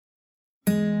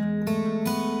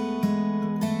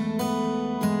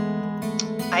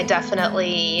I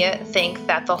definitely think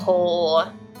that the whole,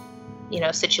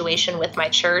 situation with my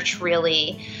church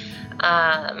really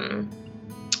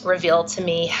revealed to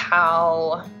me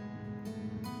how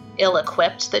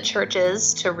ill-equipped the church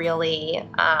is to really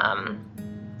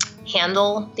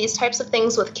handle these types of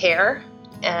things with care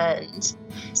and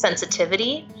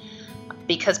sensitivity,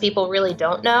 because people really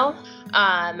don't know.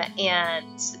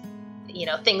 And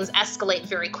things escalate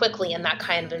very quickly in that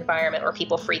kind of environment where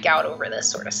people freak out over this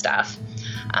sort of stuff.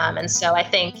 And so I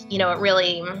think,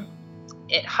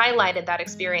 it highlighted, that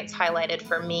experience highlighted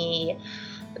for me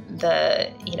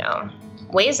the,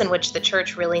 ways in which the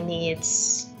church really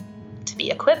needs to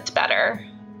be equipped better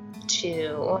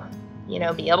to,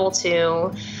 be able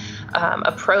to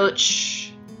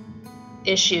approach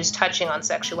issues touching on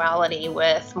sexuality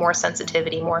with more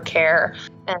sensitivity, more care,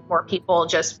 and more people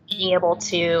just being able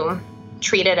to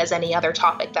treat it as any other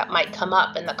topic that might come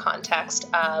up in the context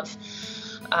of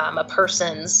a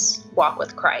person's walk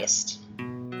with Christ.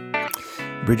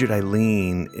 Bridget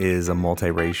Eileen is a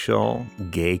multiracial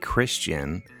gay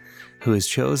Christian who has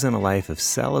chosen a life of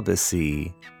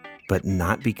celibacy, but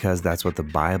not because that's what the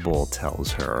Bible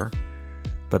tells her,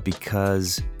 but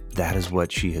because that is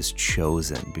what she has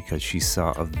chosen, because she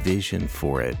saw a vision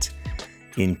for it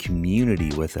in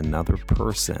community with another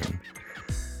person.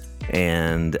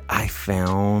 And I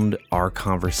found our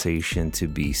conversation to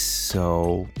be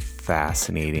so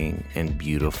fascinating and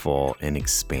beautiful and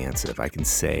expansive. I can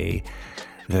say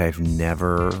that I've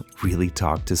never really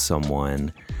talked to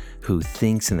someone who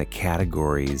thinks in the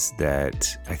categories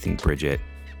that I think Bridget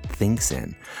thinks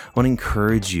in. I want to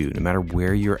encourage you, no matter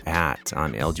where you're at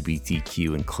on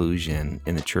LGBTQ inclusion,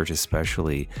 in the church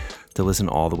especially, to listen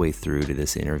all the way through to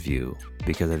this interview,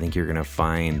 because I think you're going to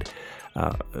find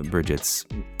Bridget's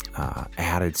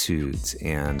attitudes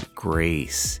and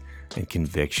grace and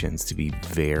convictions to be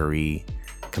very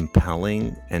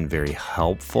compelling and very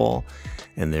helpful.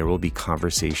 And there will be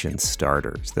conversation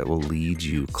starters that will lead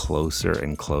you closer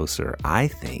and closer, I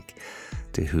think,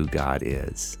 to who God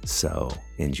is. So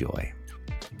enjoy.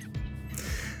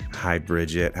 Hi,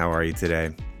 Bridget. How are you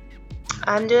today?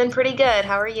 I'm doing pretty good.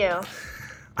 How are you?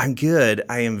 I'm good.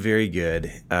 I am very good.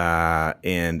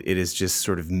 And it is just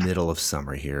sort of middle of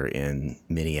summer here in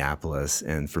Minneapolis.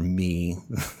 And for me,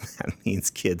 that means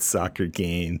kids' soccer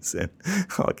games and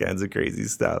all kinds of crazy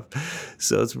stuff.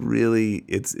 So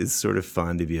it's sort of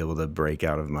fun to be able to break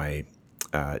out of my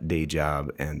day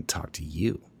job and talk to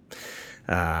you.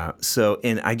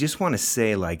 And I just want to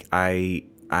say,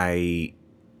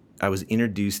 I was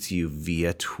introduced to you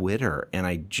via Twitter, and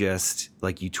I just,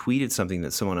 you tweeted something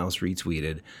that someone else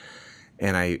retweeted,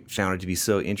 and I found it to be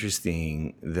so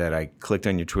interesting that I clicked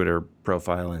on your Twitter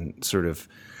profile and sort of,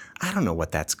 I don't know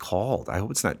what that's called. I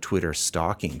hope it's not Twitter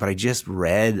stalking, but I just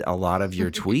read a lot of your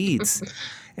tweets,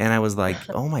 and I was like,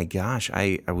 oh my gosh,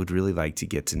 I would really like to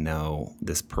get to know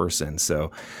this person. So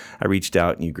I reached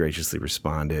out, and you graciously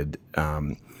responded.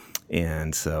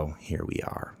 And so here we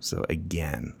are. So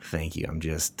again, thank you. I'm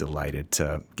just delighted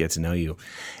to get to know you.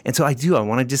 And so I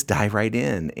want to just dive right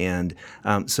in. And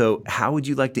so how would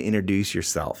you like to introduce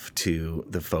yourself to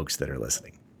the folks that are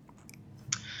listening?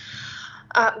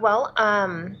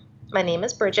 My name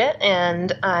is Bridget,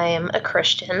 and I'm a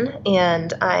Christian,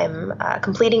 and I'm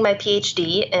completing my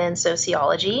PhD in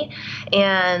sociology,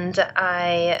 and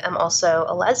I am also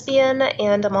a lesbian,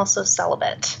 and I'm also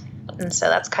celibate. And so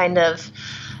that's kind of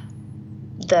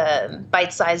the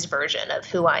bite-sized version of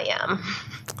who I am.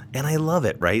 And I love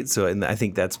it, right? So, and I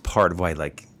think that's part of why,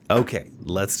 okay,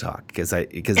 let's talk. Because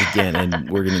again, and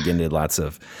we're going to get into lots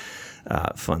of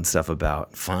fun stuff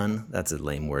about fun. That's a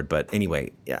lame word. But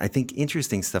anyway, I think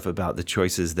interesting stuff about the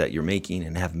choices that you're making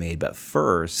and have made. But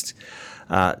first,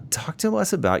 talk to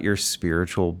us about your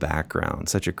spiritual background.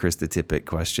 Such a Christotypic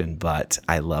question, but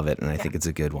I love it. And I think it's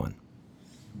a good one.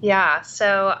 Yeah,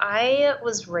 so I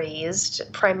was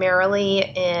raised primarily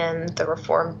in the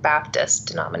Reformed Baptist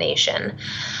denomination,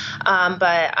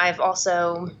 but I've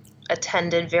also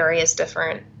attended various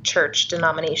different church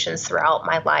denominations throughout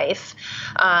my life.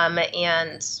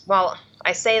 And while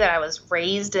I say that I was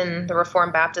raised in the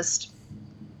Reformed Baptist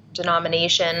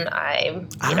denomination, I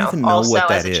don't even know also what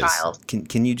that as a child.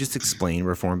 Can you just explain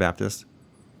Reformed Baptist?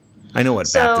 I know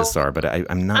what Baptists are, but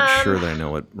I'm not sure that I know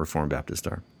what Reformed Baptists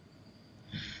are.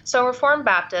 So Reformed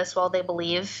Baptists, they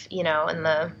believe, in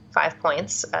the 5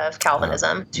 points of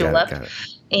Calvinism, TULIP. Got it.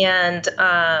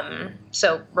 And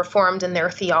so Reformed in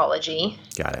their theology.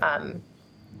 Got it.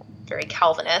 Very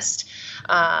Calvinist.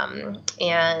 And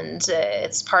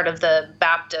it's part of the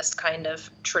Baptist kind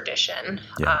of tradition.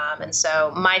 Yeah. And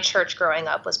so my church growing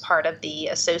up was part of the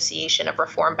Association of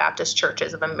Reformed Baptist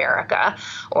Churches of America,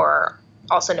 or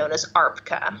also known as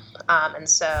ARPCA. And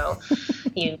so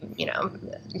you know,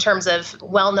 in terms of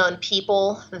well-known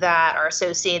people that are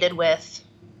associated with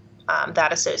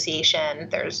that association,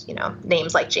 there's, you know,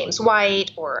 names like James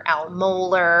White or Al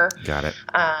Mohler. Got it.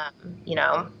 You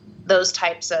know, those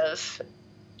types of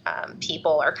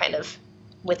people are kind of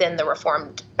within the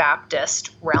Reformed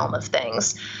Baptist realm of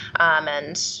things.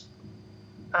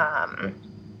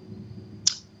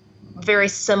 Very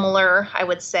similar, I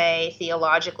would say,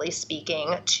 theologically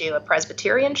speaking, to a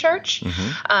Presbyterian church.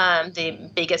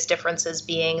 The biggest differences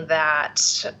being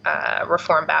that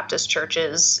Reformed Baptist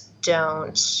churches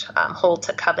don't hold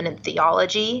to covenant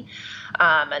theology,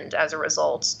 and as a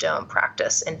result, don't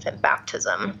practice infant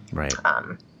baptism. Right.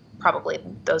 Probably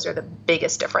those are the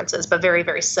biggest differences, but very,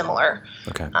 very similar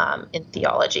in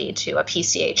theology to a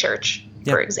PCA church,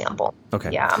 for example.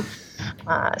 Okay. Yeah.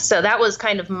 So that was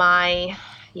kind of my,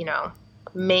 you know,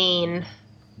 main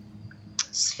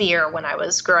sphere when I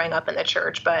was growing up in the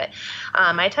church. But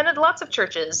I attended lots of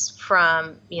churches,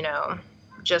 from, you know,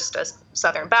 just a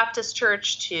Southern Baptist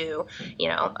church to, you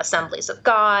know, Assemblies of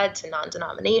God to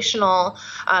non-denominational.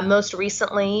 Most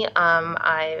recently,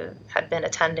 I had been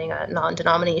attending a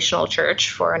non-denominational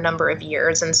church for a number of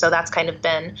years. And so that's kind of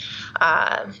been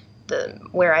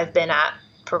where I've been at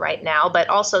for right now, but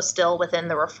also still within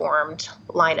the Reformed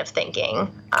line of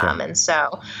thinking. And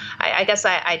so I guess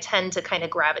I tend to kind of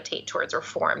gravitate towards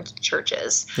Reformed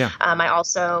churches. I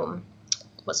also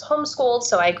was homeschooled,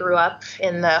 so I grew up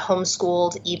in the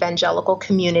homeschooled evangelical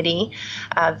community,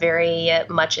 very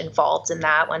much involved in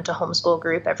that. Went to homeschool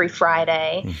group every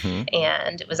Friday,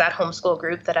 and it was at homeschool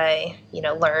group that I, you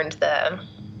know, learned the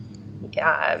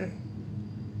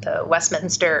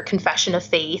Westminster Confession of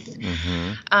Faith,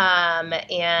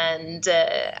 and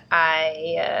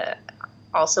I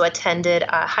also attended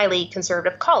a highly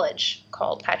conservative college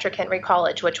called Patrick Henry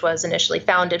College, which was initially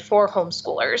founded for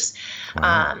homeschoolers.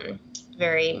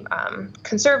 Very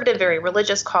conservative, very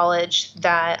religious college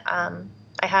that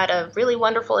I had a really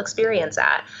wonderful experience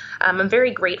at. I'm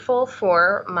very grateful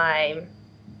for my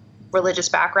religious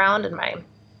background and my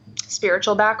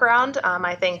spiritual background.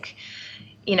 I think,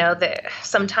 you know, that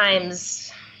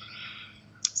sometimes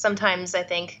I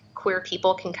think queer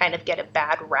people can kind of get a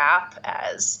bad rap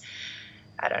as,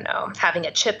 I don't know, having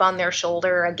a chip on their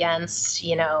shoulder against,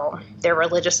 you know, their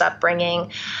religious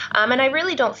upbringing. And I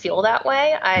really don't feel that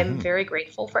way. I'm very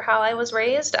grateful for how I was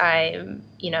raised. I,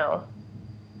 you know,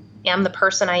 am the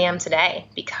person I am today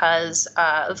because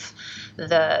of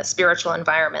the spiritual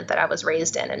environment that I was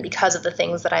raised in and because of the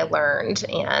things that I learned.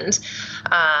 And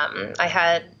I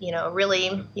had, you know,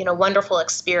 really, you know, wonderful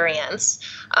experience.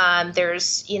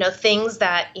 There's, you know, things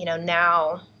that, you know,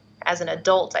 now as an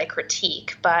adult I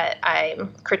critique, but I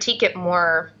critique it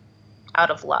more out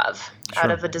of love,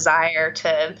 out of a desire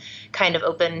to kind of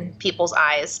open people's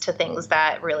eyes to things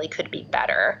that really could be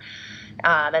better.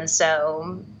 And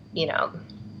so, you know,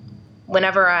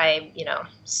 whenever I, you know,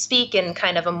 speak in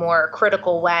kind of a more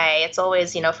critical way, it's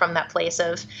always, you know, from that place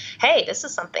of, hey, this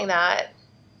is something that,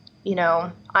 you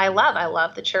know, I love. I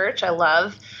love the church. I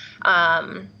love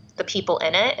the people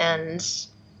in it, and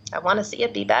I want to see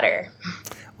it be better.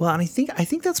 Well, and I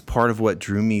think that's part of what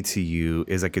drew me to you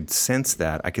is I could sense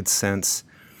that. I could sense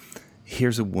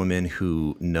here's a woman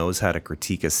who knows how to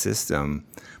critique a system,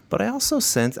 but I also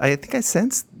sense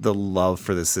the love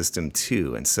for the system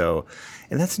too. And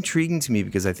that's intriguing to me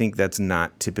because I think that's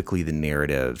not typically the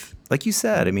narrative. Like you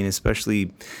said, I mean,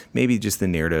 especially maybe just the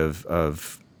narrative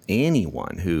of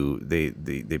anyone who they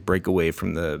break away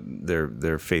from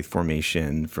their faith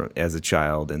formation as a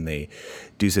child and they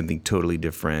do something totally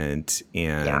different.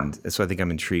 And so I think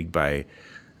I'm intrigued by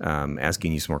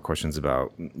asking you some more questions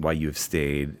about why you have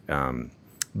stayed.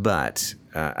 But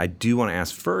I do want to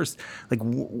ask first, like,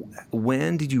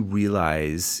 when did you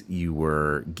realize you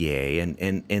were gay?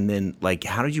 And then, like,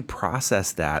 how did you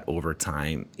process that over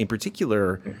time, in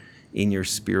particular in your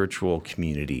spiritual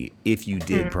community, if you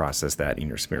did process that in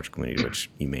your spiritual community, which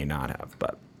you may not have,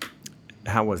 but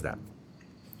how was that?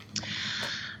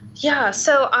 Yeah,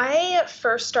 so I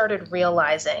first started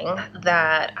realizing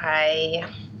that I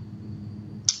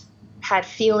had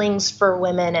feelings for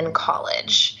women in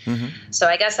college. So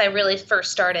I guess I really first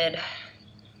started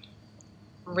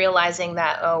realizing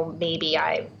that, oh, maybe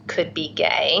I could be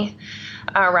gay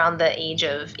around the age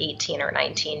of 18 or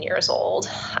 19 years old.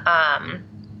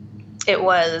 It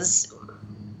was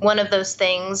one of those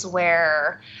things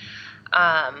where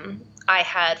I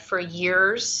had for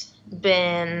years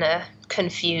been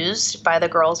confused by the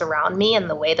girls around me and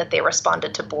the way that they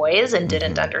responded to boys and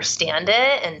didn't understand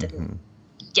it and didn't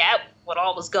get what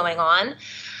all was going on.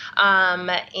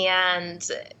 And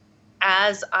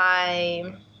as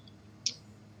I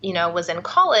was in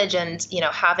college and,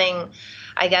 having,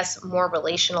 I guess, more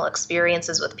relational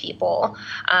experiences with people,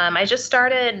 I just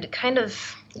started kind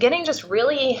of getting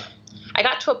I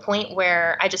got to a point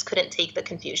where I just couldn't take the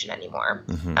confusion anymore.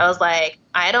 Mm-hmm. I was like,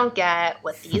 I don't get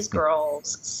what these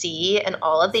girls see in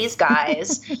all of these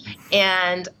guys.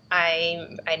 And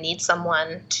I need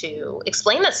someone to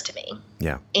explain this to me.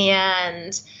 Yeah.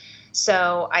 And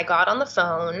so I got on the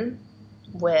phone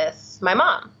with my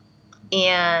mom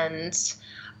and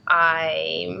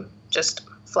I just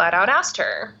flat out asked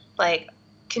her, like,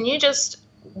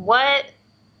 what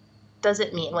does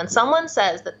it mean when someone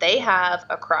says that they have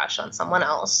a crush on someone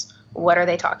else? What are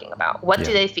they talking about? What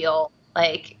do they feel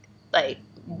like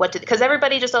because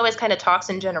everybody just always kind of talks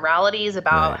in generalities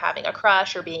about having a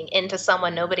crush or being into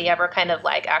someone. Nobody ever kind of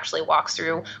like actually walks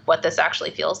through what this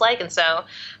actually feels like. And so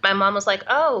my mom was like,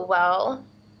 oh, well,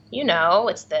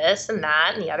 it's this and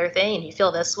that and the other thing, and you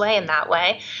feel this way and that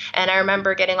way. And I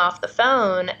remember getting off the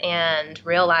phone and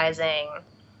realizing,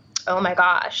 oh my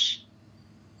gosh,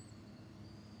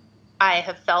 I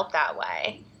have felt that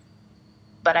way,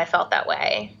 but I felt that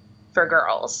way for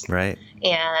girls. Right.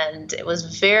 And it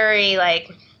was very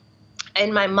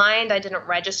in my mind, I didn't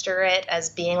register it as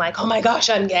being like, oh my gosh,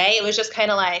 I'm gay. It was just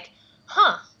kind of like,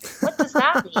 what does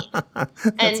that mean?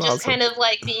 And just awesome. kind of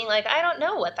like being like, I don't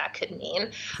know what that could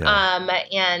mean. Yeah.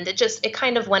 And it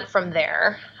kind of went from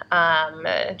there.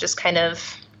 Just kind of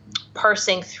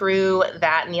parsing through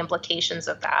that and the implications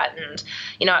of that. And,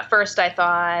 at first I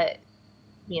thought,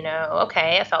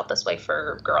 okay, I felt this way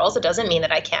for girls. It doesn't mean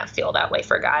that I can't feel that way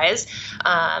for guys.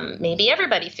 Maybe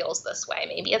everybody feels this way.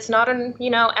 Maybe it's not an,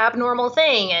 abnormal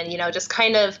thing. And, just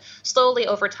kind of slowly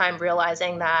over time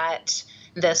realizing that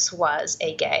this was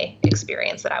a gay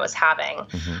experience that I was having.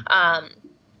 Mm-hmm.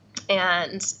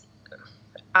 And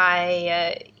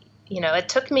I, it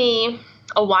took me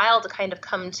a while to kind of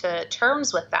come to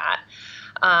terms with that.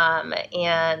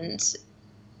 And,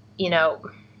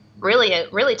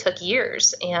 it really took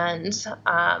years. And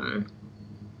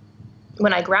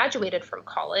when I graduated from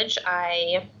college,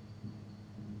 I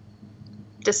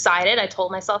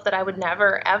told myself that I would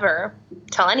never, ever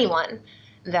tell anyone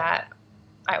that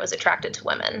I was attracted to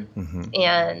women. Mm-hmm.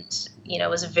 And, it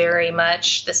was very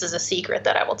much, this is a secret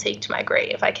that I will take to my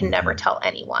grave. I can never tell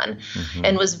anyone. Mm-hmm.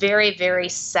 And was very, very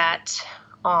set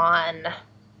on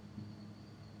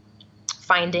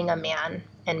finding a man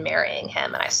and marrying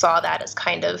him. And I saw that as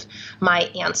kind of my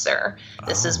answer.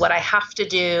 This is what I have to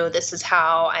do. This is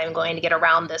how I'm going to get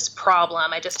around this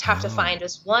problem. I just have to find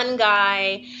this one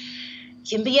guy.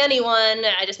 Can be anyone.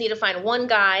 I just need to find one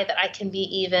guy that I can be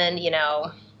even,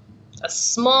 a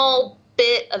small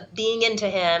bit of being into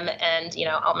him, and,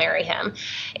 I'll marry him.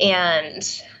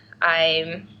 And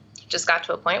I just got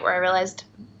to a point where I realized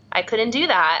I couldn't do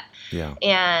that. Yeah.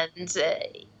 And,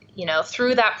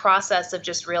 through that process of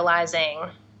just realizing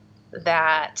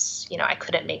that, I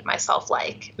couldn't make myself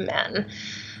like men,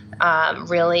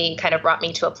 really kind of brought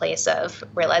me to a place of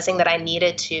realizing that I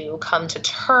needed to come to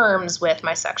terms with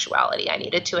my sexuality. I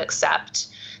needed to accept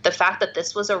the fact that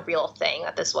this was a real thing,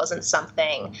 that this wasn't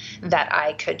something that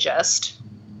I could just,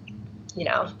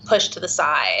 push to the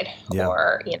side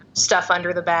or, stuff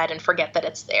under the bed and forget that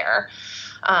it's there.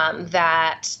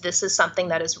 That this is something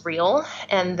that is real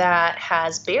and that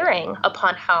has bearing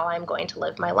upon how I'm going to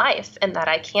live my life, and that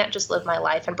I can't just live my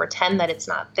life and pretend that it's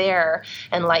not there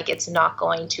and like it's not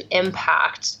going to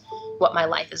impact what my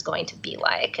life is going to be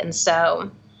like. And so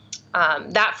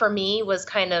that for me was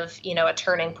kind of, a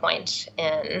turning point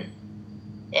in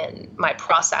my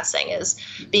processing, is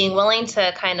being willing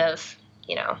to kind of,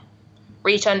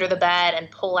 reach under the bed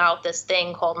and pull out this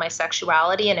thing called my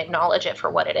sexuality and acknowledge it for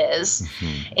what it is.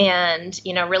 Mm-hmm. And,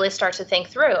 really start to think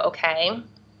through, okay,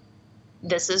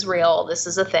 this is real, this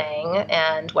is a thing,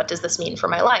 and what does this mean for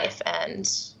my life? And,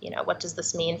 what does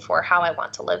this mean for how I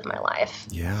want to live my life?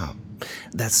 Yeah.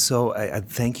 That's so, I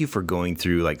thank you for going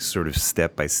through like sort of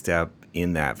step by step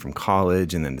in that, from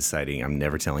college and then deciding I'm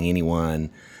never telling anyone,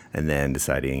 and then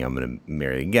deciding I'm going to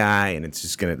marry a guy and that's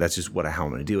just how I'm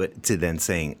going to do it, to then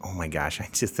saying, oh my gosh,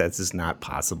 that's just not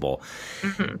possible.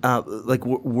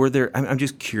 Mm-hmm. Were there, I'm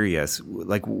just curious,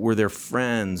 were there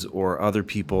friends or other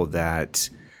people that,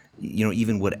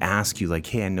 even would ask you like,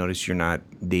 hey, I noticed you're not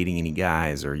dating any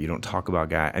guys, or you don't talk about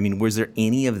guys. I mean, was there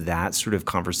any of that sort of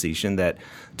conversation that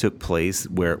took place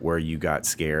where you got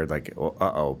scared, like,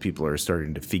 people are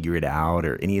starting to figure it out,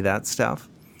 or any of that stuff?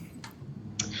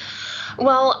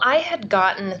 Well, I had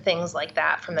gotten things like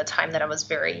that from the time that I was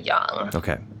very young.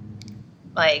 Okay.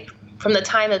 From the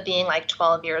time of being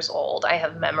 12 years old, I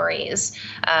have memories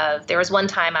of, there was one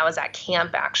time I was at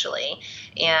camp actually,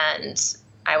 and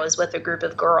I was with a group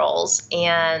of girls,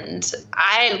 and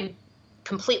I'm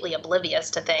completely oblivious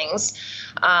to things.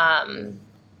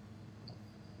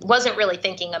 Wasn't really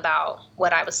thinking about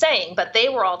what I was saying, but they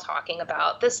were all talking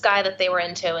about this guy that they were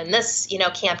into, and this,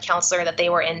 camp counselor that they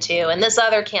were into, and this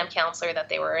other camp counselor that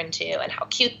they were into, and how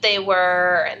cute they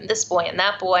were, and this boy and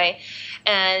that boy.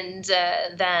 And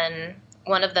then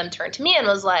one of them turned to me and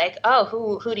was like, "Oh,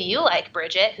 who do you like,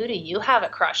 Bridget? Who do you have a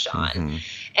crush on?" Mm-hmm.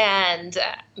 And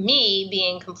me,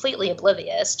 being completely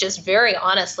oblivious, just very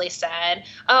honestly said,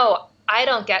 "Oh, I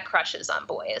don't get crushes on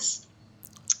boys."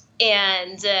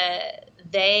 And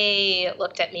they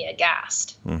looked at me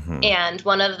aghast. Mm-hmm. And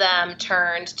one of them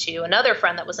turned to another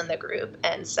friend that was in the group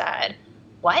and said,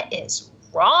 "What is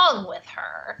wrong with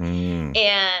her?" Mm.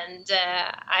 And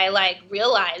I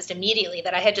realized immediately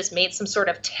that I had just made some sort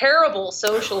of terrible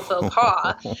social faux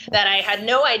pas that I had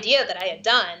no idea that I had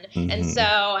done. Mm-hmm. And so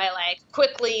I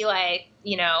quickly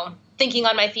thinking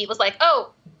on my feet was like,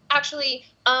 "Oh, actually,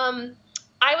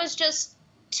 I was just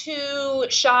too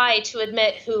shy to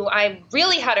admit who I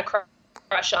really had a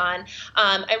crush on.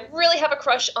 I really have a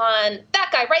crush on that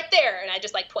guy right there." And I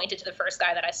just pointed to the first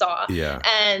guy that I saw. Yeah.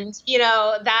 And,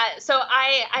 so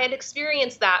I had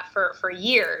experienced that for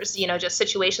years, just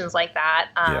situations like that,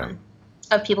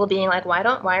 of people being like, why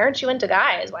aren't you into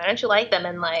guys? Why don't you like them?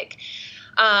 And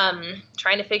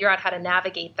trying to figure out how to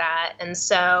navigate that. And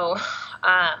so,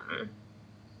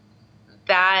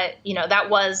 that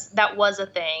was a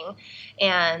thing.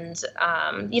 And,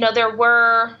 there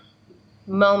were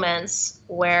moments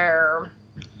where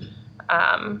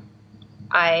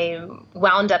I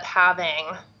wound up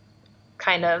having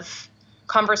kind of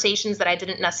conversations that I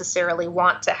didn't necessarily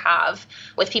want to have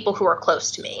with people who were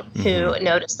close to me, mm-hmm. who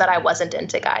noticed that I wasn't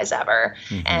into guys ever,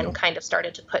 mm-hmm. and kind of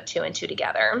started to put two and two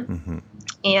together. Mm-hmm.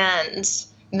 And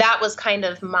that was kind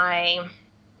of my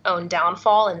own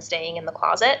downfall in staying in the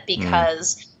closet,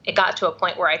 because it got to a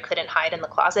point where I couldn't hide in the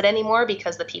closet anymore,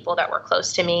 because the people that were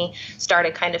close to me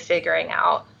started kind of figuring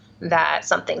out that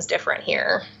something's different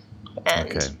here,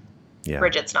 and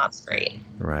Bridget's not straight.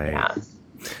 Right. Yeah.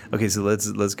 Okay, so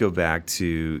let's go back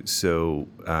to,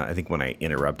 I think when I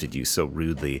interrupted you so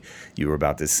rudely, you were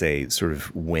about to say sort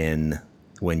of when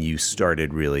you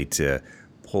started really to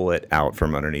pull it out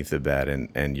from underneath the bed,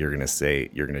 and you're going to say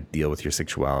you're going to deal with your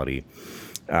sexuality.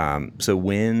 So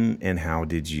when and how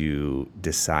did you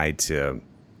decide to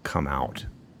come out?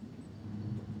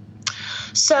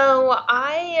 So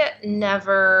I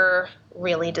never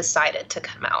really decided to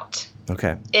come out.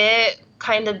 Okay. It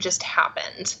kind of just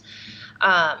happened.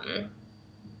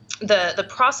 The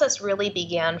process really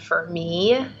began for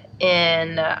me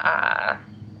in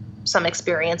some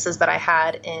experiences that I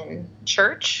had in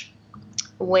church,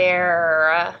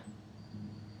 where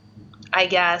I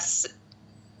guess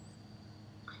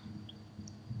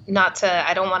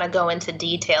I don't want to go into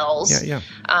details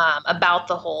about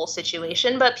the whole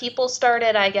situation, but people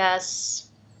started, I guess,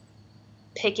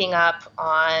 picking up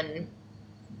on,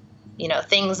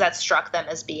 things that struck them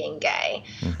as being gay.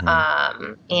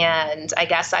 Mm-hmm. And I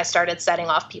guess I started setting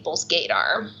off people's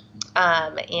gaydar.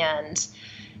 And,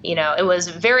 it was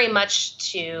very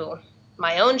much to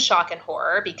my own shock and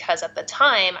horror, because at the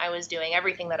time I was doing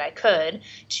everything that I could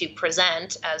to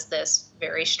present as this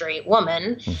very straight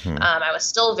woman. Mm-hmm. I was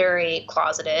still very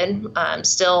closeted,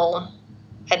 still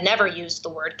had never used the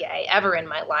word gay ever in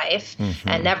my life, mm-hmm.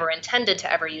 and never intended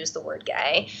to ever use the word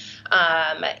gay.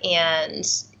 And,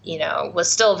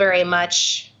 was still very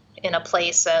much in a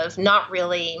place of not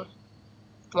really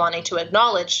wanting to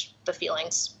acknowledge the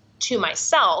feelings to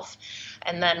myself.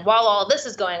 And then while all this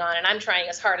is going on and I'm trying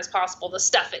as hard as possible to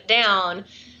stuff it down,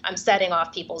 I'm setting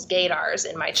off people's gaydars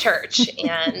in my church.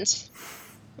 And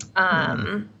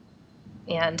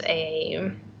and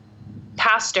a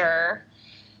pastor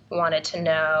wanted to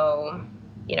know,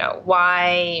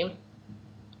 why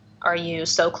are you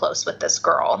so close with this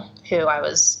girl who I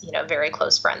was, very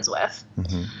close friends with?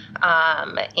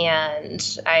 Mm-hmm.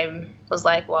 And I was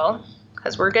like, well,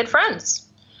 because we're good friends.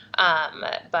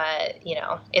 But,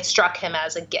 it struck him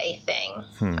as a gay thing.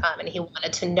 And he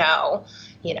wanted to know,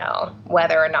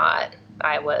 whether or not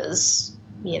I was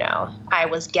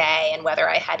gay, and whether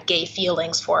I had gay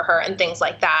feelings for her and things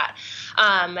like that.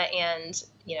 And,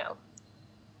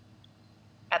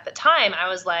 at the time I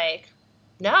was like,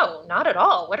 no, not at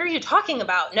all. What are you talking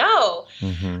about? No.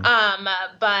 Mm-hmm.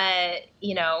 But,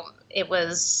 it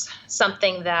was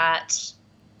something that,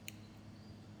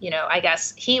 I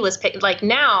guess he was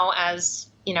now, as,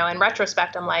 in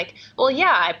retrospect, I'm like, well,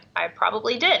 yeah, I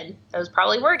probably did. Those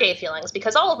probably were gay feelings,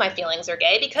 because all of my feelings are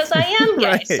gay, because I am gay.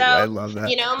 Right. So, I love that.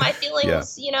 My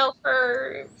feelings,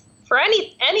 for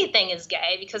anything is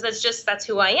gay, because that's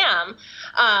who I am.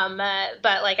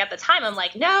 But like at the time I'm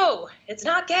like, no, it's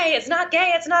not gay. It's not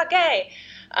gay. It's not gay.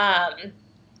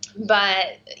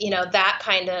 But that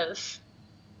kind of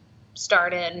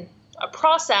started a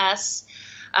process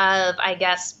of, I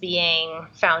guess, being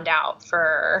found out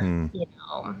for,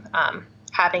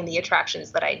 having the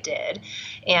attractions that I did.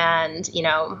 And,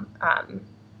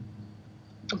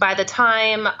 by the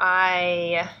time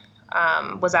I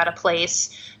was at a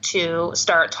place to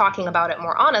start talking about it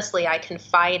more honestly, I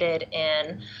confided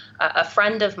in a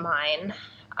friend of mine,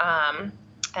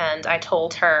 and I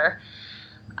told her,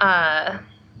 I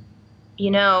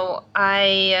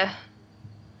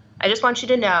just want you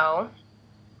to know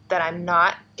that I'm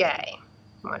not gay.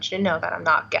 I want you to know that I'm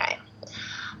not gay.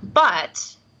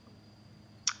 But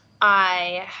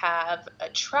I have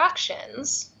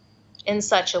attractions in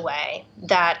such a way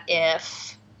that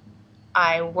if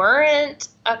I weren't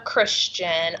a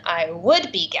Christian, I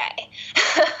would be gay.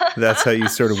 That's how you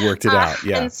sort of worked it out.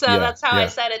 Yeah. And so that's how I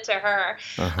said it to her.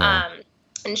 Uh-huh.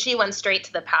 And she went straight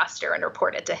to the pastor and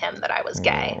reported to him that I was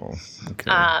gay. Oh,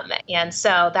 okay. And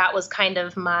so that was kind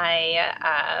of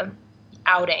my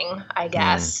outing, I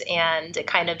guess. And it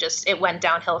kind of it went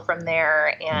downhill from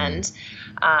there. And,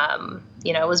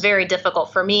 it was very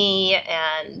difficult for me,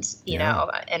 and,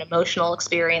 an emotional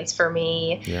experience for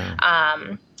me. Yeah.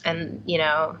 And,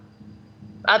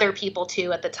 other people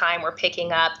too at the time were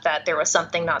picking up that there was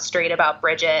something not straight about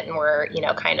Bridget, and were,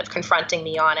 kind of confronting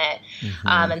me on it.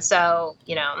 Mm-hmm. And so,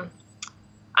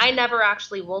 I never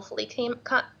actually woefully came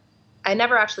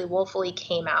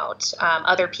out.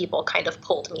 Other people kind of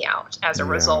pulled me out as a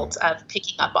result of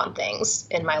picking up on things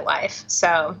in my life.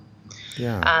 So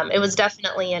it was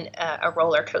definitely a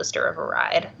roller coaster of a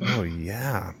ride. Oh,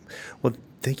 yeah. Well,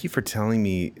 thank you for telling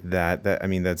me that. I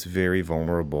mean, that's very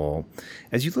vulnerable.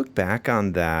 As you look back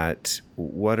on that,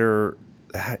 you've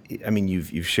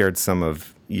shared some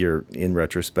of in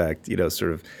retrospect,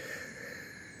 sort of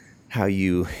how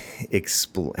you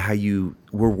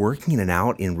were working it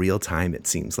out in real time. It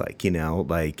seems like,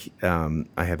 I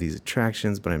have these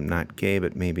attractions, but I'm not gay,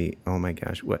 but maybe, oh my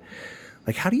gosh, what?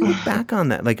 Like, how do you look back on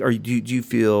that? Like, do you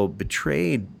feel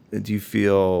betrayed? Do you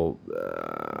feel,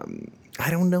 I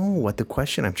don't know what the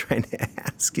question I'm trying to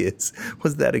ask is.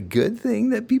 Was that a good thing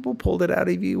that people pulled it out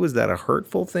of you? Was that a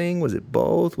hurtful thing? Was it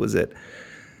both?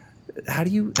 How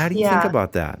do you think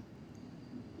about that?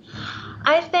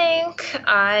 I think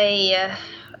I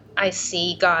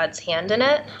see God's hand in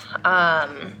it.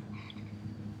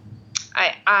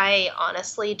 I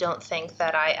honestly don't think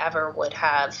that I ever would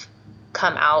have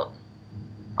come out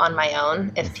on my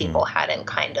own if people hadn't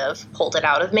kind of pulled it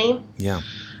out of me. Yeah.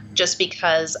 Just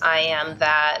because I'm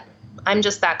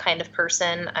just that kind of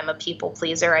person. I'm a people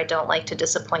pleaser. I don't like to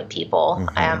disappoint people.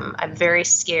 I'm very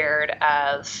scared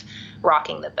of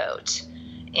rocking the boat.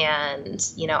 And,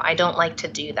 I don't like to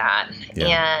do that.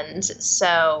 Yeah. And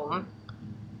so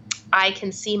I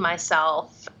can see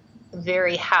myself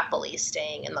very happily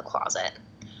staying in the closet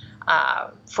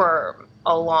for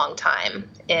a long time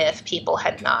if people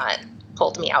had not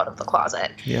pulled me out of the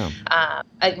closet. Yeah.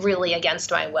 Really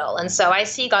against my will. And so I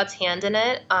see God's hand in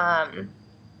it. I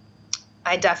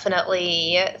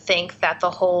definitely think that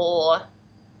the whole,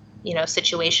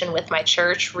 situation with my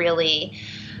church really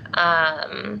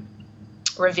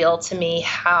revealed to me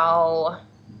how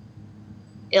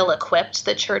ill-equipped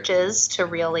the church is to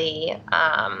really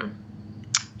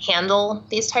handle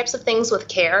these types of things with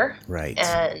care, right,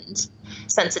 and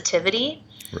sensitivity.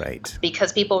 Right.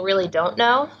 Because people really don't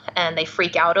know, and they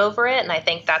freak out over it. And I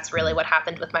think that's really what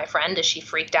happened with my friend, is she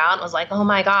freaked out and was like, oh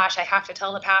my gosh, I have to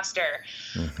tell the pastor.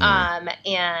 And,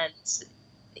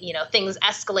 things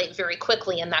escalate very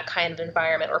quickly in that kind of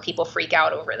environment where people freak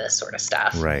out over this sort of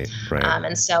stuff. Right.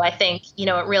 And so I think,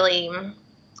 that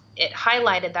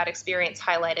experience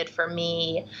highlighted for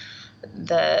me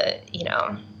the,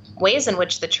 ways in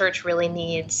which the church really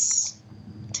needs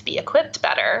to be equipped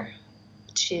better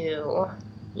to,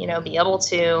 be able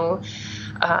to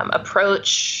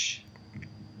approach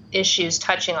issues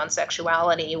touching on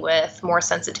sexuality with more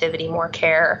sensitivity, more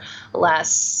care,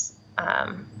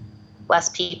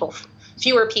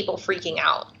 fewer people freaking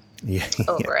out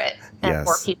over it, and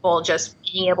more people just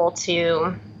being able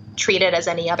to treat it as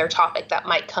any other topic that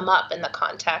might come up in the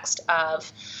context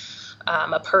of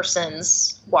a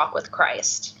person's walk with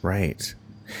Christ. Right.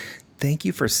 Thank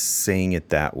you for saying it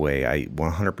that way. I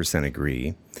 100%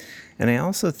 agree. And I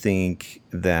also think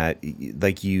that,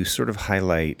 like you sort of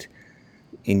highlight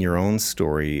in your own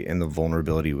story and the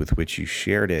vulnerability with which you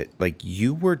shared it, like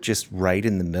you were just right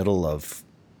in the middle of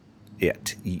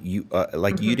it. You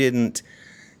you didn't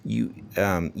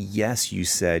Yes, you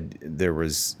said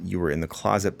you were in the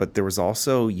closet, but there was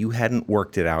also, you hadn't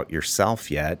worked it out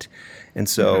yourself yet. And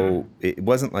so it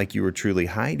wasn't like you were truly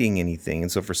hiding anything.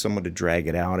 And so for someone to drag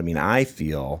it out, I mean, I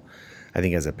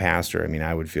think as a pastor, I mean,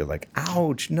 I would feel like,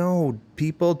 ouch, no,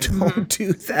 people don't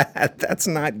do that. That's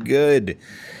not good.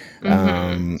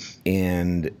 So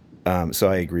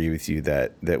I agree with you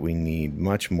that we need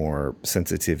much more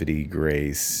sensitivity,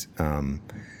 grace,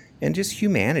 and just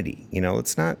humanity. Thank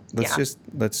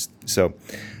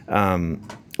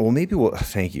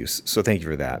you. So thank you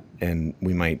for that. And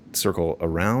we might circle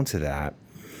around to that.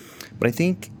 But I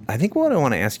think what I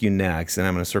want to ask you next, and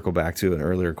I'm going to circle back to an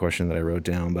earlier question that I wrote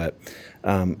down, but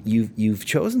you've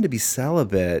chosen to be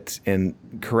celibate, and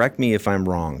correct me if I'm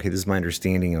wrong. Okay, this is my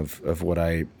understanding of what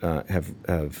I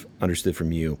have understood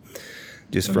from you,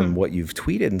 just from what you've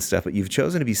tweeted and stuff. But you've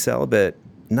chosen to be celibate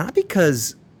not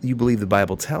because you believe the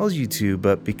Bible tells you to,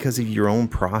 but because of your own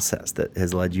process that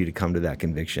has led you to come to that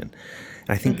conviction. And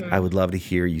I think I would love to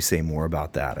hear you say more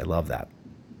about that. I love that.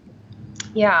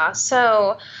 Yeah.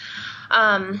 So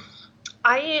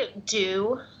I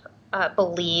do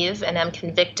believe and am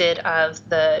convicted of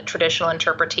the traditional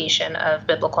interpretation of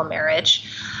biblical marriage.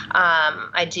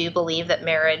 I do believe that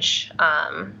marriage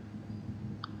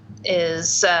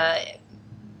is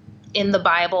in the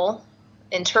Bible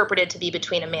interpreted to be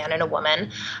between a man and a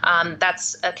woman.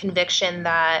 That's a conviction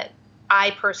that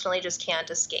I personally just can't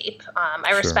escape.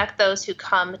 I respect those who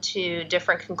come to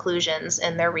different conclusions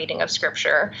in their reading of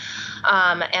Scripture.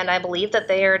 And I believe that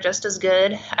they are just as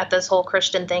good at this whole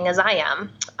Christian thing as I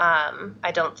am.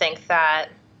 I don't think that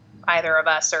either of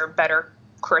us are better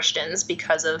Christians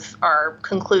because of our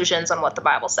conclusions on what the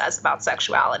Bible says about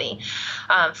sexuality.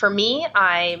 For me,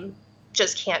 I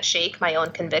just can't shake my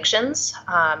own convictions.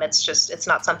 It's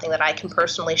not something that I can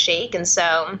personally shake. And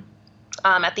so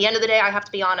at the end of the day, I have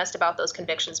to be honest about those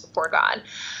convictions before God.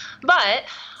 But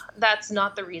that's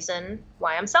not the reason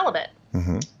why I'm celibate.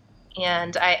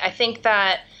 And I think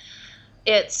that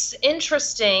it's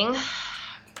interesting.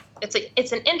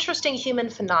 It's an interesting human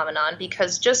phenomenon,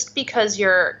 because just because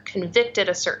you're convicted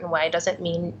a certain way doesn't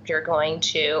mean you're going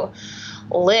to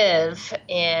live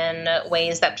in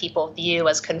ways that people view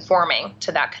as conforming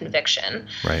to that conviction.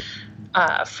 Right.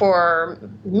 For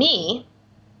me,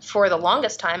 for the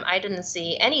longest time, I didn't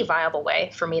see any viable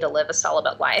way for me to live a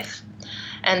celibate life.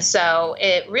 And so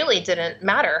it really didn't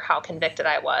matter how convicted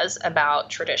I was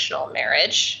about traditional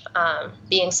marriage.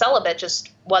 Being celibate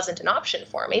just wasn't an option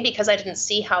for me, because I didn't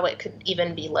see how it could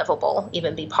even be livable,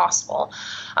 even be possible.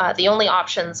 The only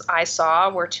options I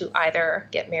saw were to either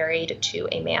get married to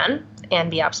a man and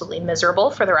be absolutely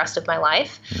miserable for the rest of my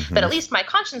life, but at least my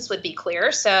conscience would be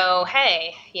clear. So,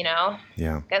 hey,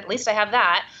 at least I have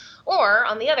that. Or,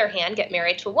 on the other hand, get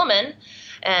married to a woman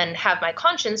and have my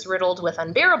conscience riddled with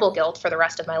unbearable guilt for the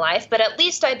rest of my life, but at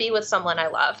least I'd be with someone I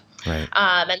love. Right.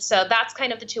 And so that's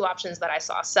kind of the two options that I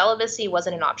saw. Celibacy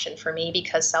wasn't an option for me,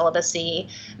 because celibacy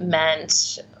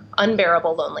meant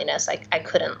unbearable loneliness. I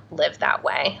couldn't live that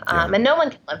way. And no one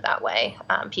can live that way.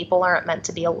 People aren't meant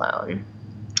to be alone.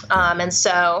 And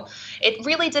so it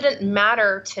really didn't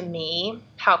matter to me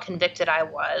how convicted I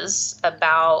was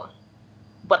about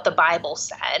what the Bible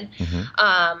said.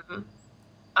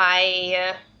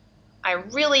 I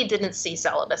really didn't see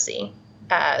celibacy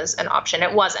as an option.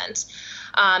 It wasn't.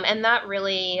 And that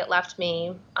really left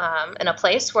me in a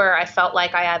place where I felt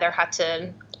like I either had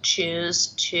to choose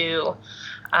to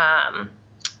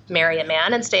marry a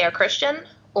man and stay a Christian,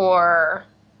 or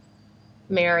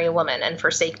marry a woman and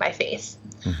forsake my faith.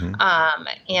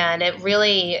 And it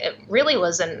really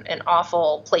was an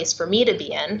awful place for me to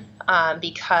be in,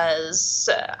 because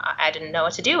I didn't know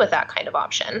what to do with that kind of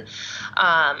option.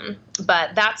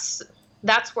 But that's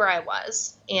where I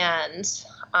was. And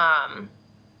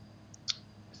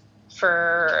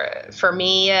for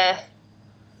me,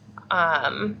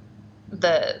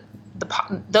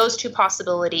 those two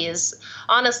possibilities,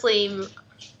 honestly,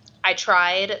 I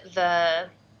tried a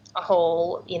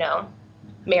whole,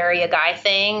 marry a guy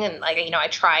thing. And I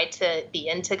tried to be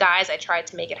into guys. I tried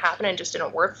to make it happen, and it just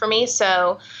didn't work for me.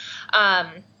 So,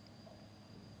 I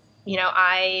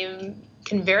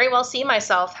can very well see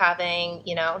myself having,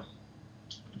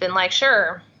 been like,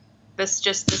 sure, this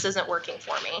isn't working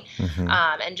for me.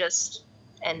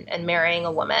 And marrying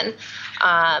a woman,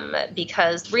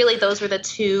 because really those were the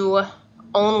two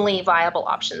only viable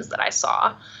options that I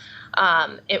saw.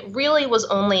 It really was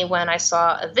only when I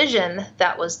saw a vision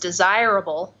that was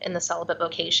desirable in the celibate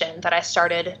vocation that I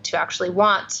started to actually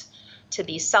want to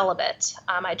be celibate.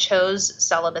 I chose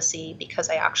celibacy because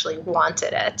I actually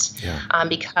wanted it,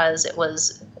 because it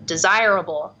was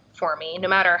desirable for me. No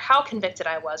matter how convicted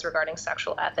I was regarding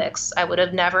sexual ethics, I would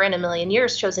have never in a million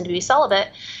years chosen to be celibate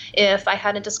if I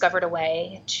hadn't discovered a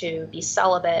way to be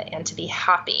celibate and to be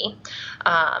happy.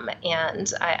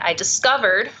 And I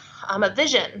discovered a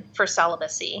vision for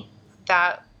celibacy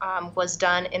that was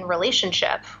done in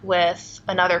relationship with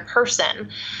another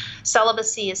person.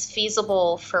 Celibacy is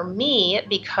feasible for me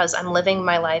because I'm living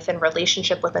my life in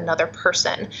relationship with another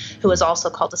person who is also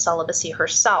called to celibacy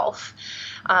herself.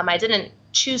 I didn't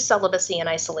choose celibacy in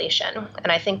isolation,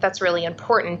 and I think that's really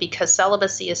important because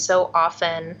celibacy is so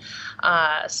often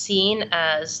seen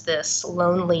as this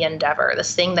lonely endeavor,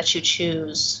 this thing that you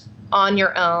choose on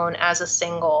your own as a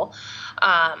single.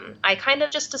 I kind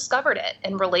of just discovered it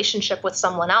in relationship with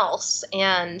someone else.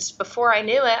 And before I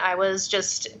knew it, I was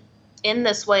just in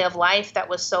this way of life that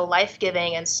was so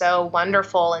life-giving and so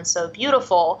wonderful and so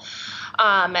beautiful.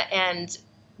 And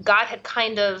God had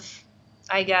kind of,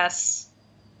 I guess,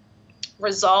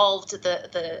 resolved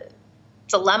the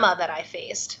dilemma that I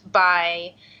faced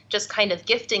by just kind of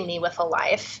gifting me with a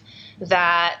life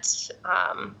that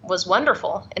was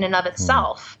wonderful in and of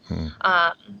itself.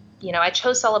 I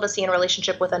chose celibacy in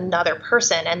relationship with another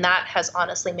person, and that has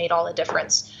honestly made all the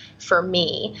difference for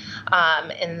me,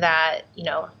 in that,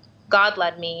 God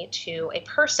led me to a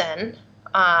person,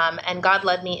 and God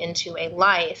led me into a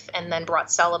life and then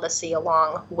brought celibacy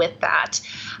along with that.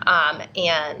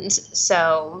 And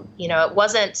so, it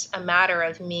wasn't a matter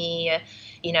of me,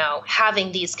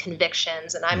 having these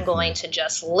convictions and I'm going to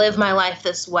just live my life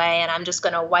this way and I'm just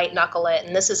going to white knuckle it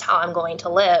and this is how I'm going to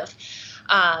live.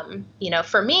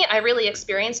 For me, I really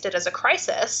experienced it as a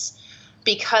crisis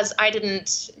because I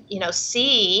didn't,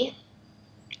 see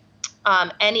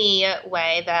any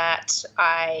way that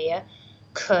I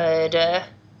could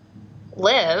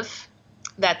live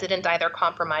that didn't either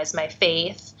compromise my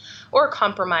faith or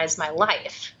compromise my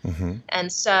life.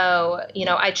 And so,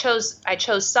 I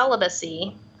chose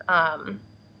celibacy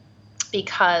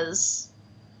because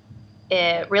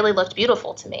it really looked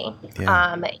beautiful to me.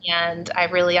 And I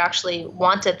really actually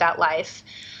wanted that life.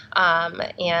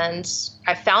 And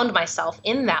I found myself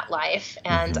in that life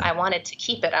and I wanted to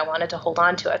keep it. I wanted to hold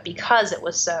on to it because it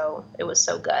was so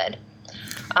good.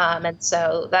 And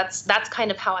so that's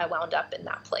kind of how I wound up in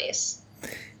that place.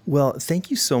 Well,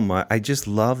 thank you so much. I just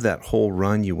love that whole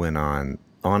run you went on,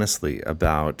 honestly,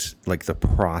 about like the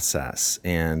process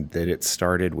and that it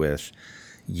started with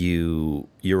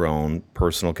your own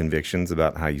personal convictions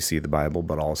about how you see the Bible,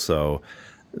 but also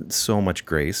so much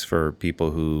grace for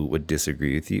people who would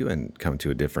disagree with you and come to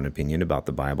a different opinion about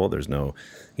the Bible. There's no,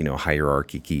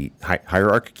 hierarchy.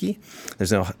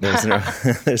 There's no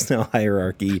there's no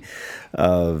hierarchy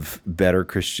of better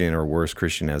Christian or worse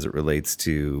Christian as it relates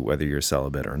to whether you're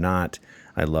celibate or not.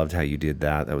 I loved how you did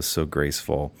that. That was so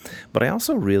graceful. But I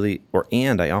really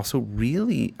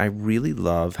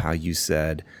love how you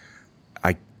said,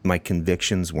 my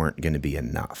convictions weren't going to be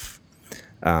enough.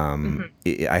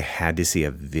 I had to see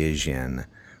a vision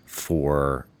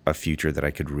for a future that I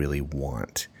could really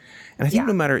want. And I think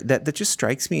no matter that just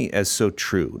strikes me as so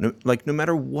true. No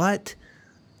matter what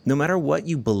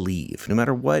you believe, no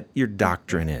matter what your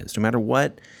doctrine is, no matter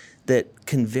what, that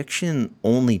conviction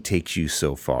only takes you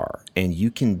so far, and you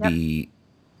can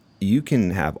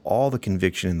have all the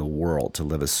conviction in the world to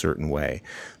live a certain way,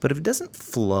 but if it doesn't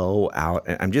flow out,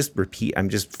 and I'm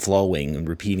just flowing and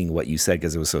repeating what you said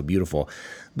because it was so beautiful.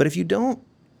 But if you don't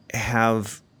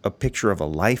have a picture of a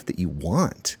life that you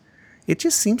want, it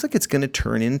just seems like it's going to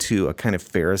turn into a kind of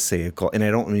Pharisaical, and I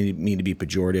don't mean to be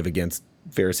pejorative against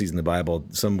Pharisees in the Bible.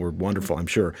 Some were wonderful, I'm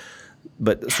sure.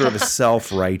 But sort of a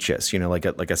self-righteous, like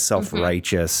a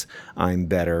self-righteous, I'm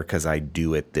better because I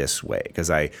do it this way,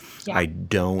 because I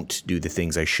don't do the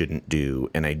things I shouldn't do,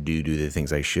 and I do the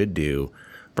things I should do,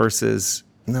 versus,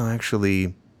 no,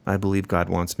 actually, I believe God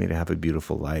wants me to have a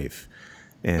beautiful life.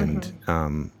 And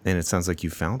it sounds like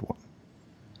you found one.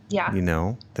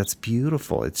 Yeah. That's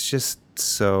beautiful. It's just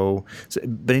so,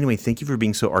 but anyway, thank you for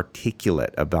being so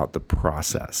articulate about the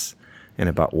process. And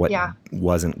about what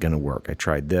wasn't going to work. I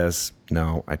tried this.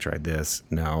 No. I tried this.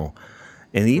 No.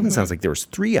 And it even sounds like there was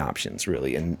 3 options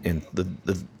really in the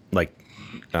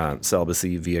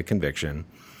celibacy via conviction,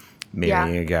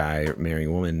 marrying a guy, marrying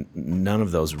a woman. None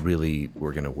of those really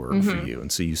were going to work for you.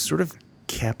 And so you sort of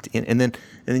kept in, and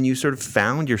then you sort of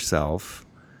found yourself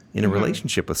in a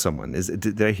relationship with someone.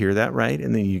 Did I hear that right?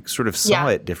 And then you sort of saw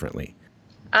it differently.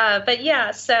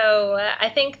 So I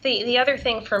think the other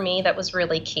thing for me that was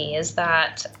really key is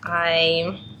that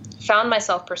I found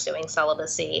myself pursuing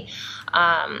celibacy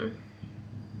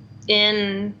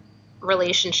in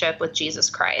relationship with Jesus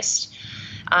Christ,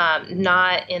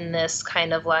 not in this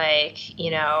kind of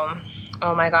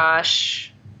oh my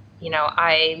gosh,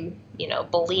 I,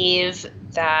 believe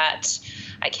that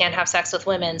I can't have sex with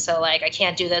women. So like, I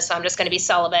can't do this. So I'm just going to be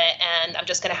celibate and I'm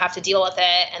just going to have to deal with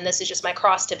it. And this is just my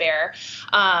cross to bear.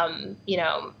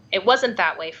 It wasn't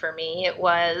that way for me. It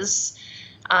was,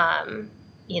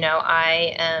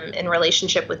 I am in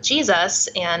relationship with Jesus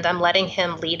and I'm letting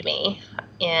him lead me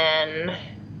in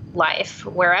life,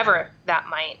 wherever that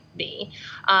might be.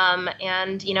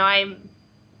 I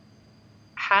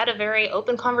had a very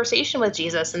open conversation with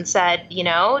Jesus and said,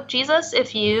 Jesus,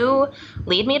 if you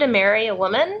lead me to marry a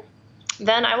woman,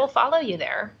 then I will follow you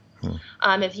there.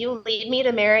 If you lead me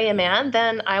to marry a man,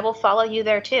 then I will follow you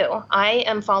there too. I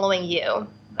am following you.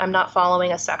 I'm not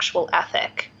following a sexual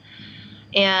ethic.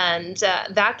 And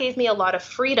that gave me a lot of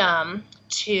freedom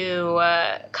to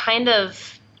kind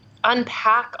of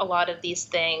unpack a lot of these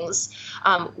things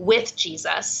with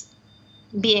Jesus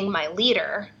being my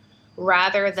leader,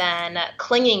 rather than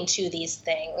clinging to these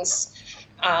things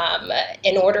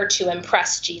in order to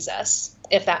impress Jesus,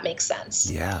 if that makes sense.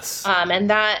 Yes. And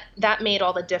that made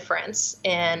all the difference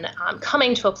in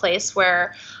coming to a place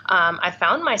where I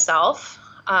found myself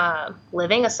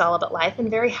living a celibate life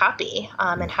and very happy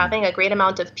and having a great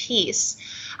amount of peace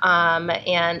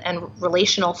and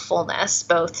relational fullness,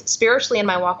 both spiritually in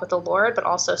my walk with the Lord, but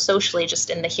also socially just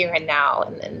in the here and now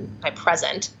and in my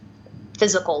present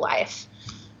physical life.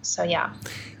 So, yeah.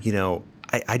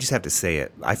 I just have to say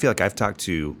it. I feel like I've talked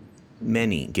to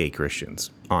many gay Christians,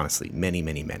 honestly, many,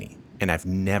 many, many. And I've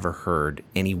never heard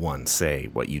anyone say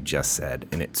what you just said.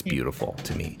 And it's beautiful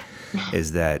to me,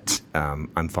 is that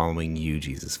I'm following you,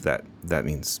 Jesus. That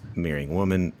means marrying a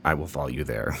woman, I will follow you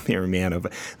there. Marry a man.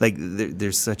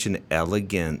 There's such an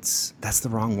elegance. That's the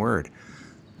wrong word.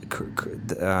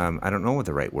 I don't know what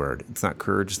the right word. It's not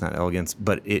courage. It's not elegance.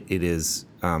 But it is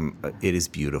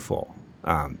beautiful.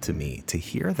 To me, to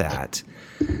hear that,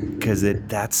 because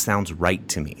that sounds right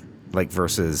to me. Like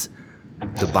versus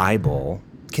the Bible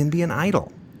can be an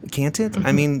idol, can't it?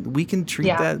 I mean, we can treat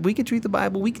that. We can treat the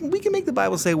Bible. We can make the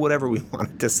Bible say whatever we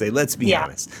want it to say. Let's be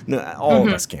honest. No, all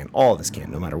of us can. All of us can.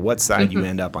 No matter what side you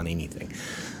end up on anything.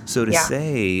 So to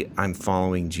say I'm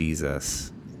following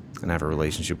Jesus and have a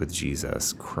relationship with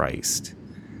Jesus Christ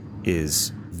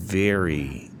is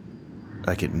very,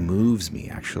 like, it moves me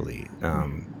actually.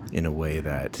 In a way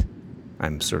that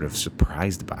I'm sort of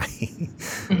surprised by.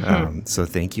 So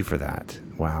thank you for that.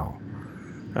 Wow.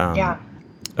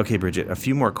 Okay, Bridget, a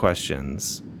few more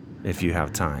questions if you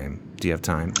have time. Do you have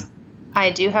time?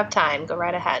 I do have time. Go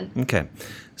right ahead. Okay.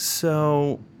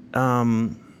 So how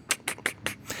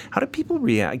do people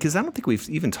react? Because I don't think we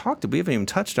haven't even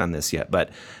touched on this yet, but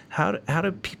how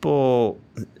do people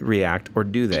react, or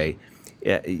do they,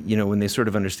 when they sort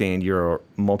of understand you're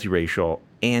multiracial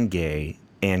and gay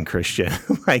and Christian?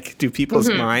 Like, do people's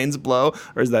minds blow,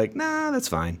 or is that like, nah, that's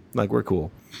fine, like, we're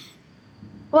cool?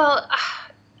 Well,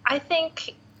 I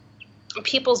think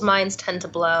people's minds tend to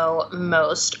blow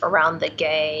most around the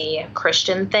gay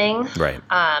Christian thing. Right.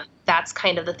 That's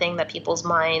kind of the thing that people's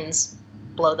minds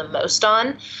blow the most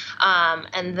on.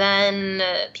 And then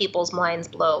people's minds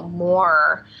blow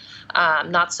more,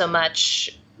 not so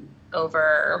much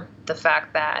over the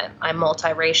fact that I'm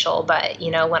multiracial, but,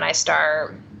 when I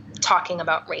start talking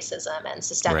about racism and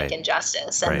systemic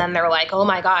injustice. And then they're like, oh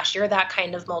my gosh, you're that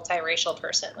kind of multiracial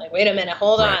person. Like, wait a minute,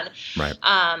 hold on. Right.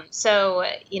 So,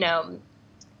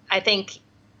 I think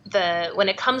when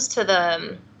it comes to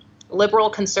the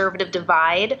liberal conservative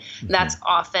divide, that's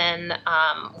often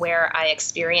where I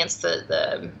experience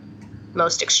the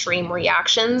most extreme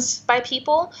reactions by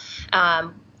people.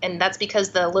 And that's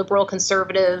because the liberal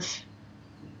conservative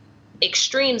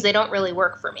extremes, they don't really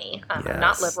work for me. I'm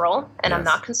not liberal and I'm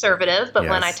not conservative, but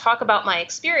when I talk about my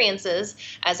experiences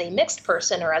as a mixed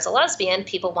person or as a lesbian,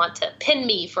 people want to pin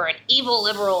me for an evil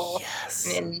liberal.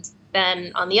 And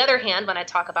then on the other hand, when I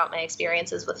talk about my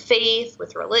experiences with faith,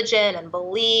 with religion and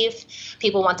belief,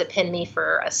 people want to pin me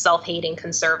for a self-hating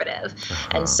conservative.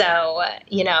 And so,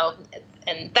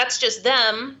 and that's just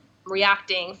them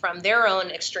reacting from their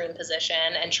own extreme position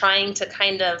and trying to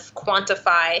kind of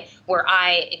quantify where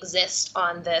I exist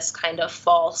on this kind of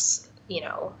false,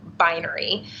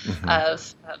 binary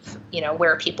of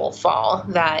where people fall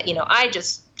that, I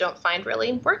just don't find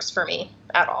really works for me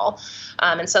at all.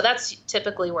 And so that's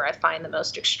typically where I find the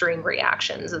most extreme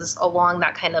reactions, is along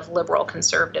that kind of liberal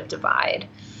conservative divide.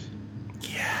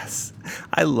 Yes.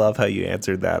 I love how you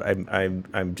answered that.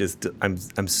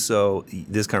 I'm so,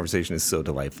 this conversation is so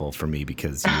delightful for me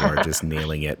because you are just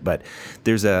nailing it. But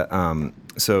there's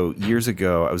so years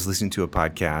ago, I was listening to a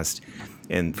podcast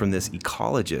and from this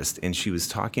ecologist, and she was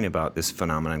talking about this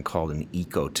phenomenon called an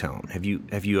ecotone.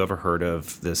 Have you ever heard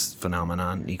of this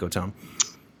phenomenon, ecotone?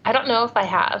 I don't know if I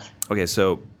have. Okay,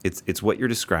 so it's what you're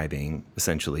describing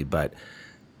essentially, but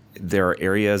there are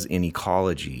areas in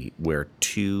ecology where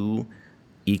two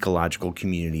ecological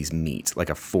communities meet, like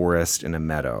a forest and a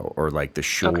meadow, or like the Okay.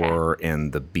 shore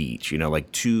and the beach,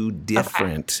 like two Okay.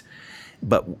 different,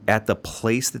 but at the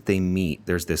place that they meet,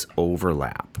 there's this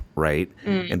overlap, right?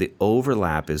 Mm. And the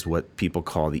overlap is what people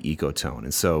call the ecotone.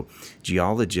 And so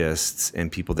geologists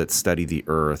and people that study the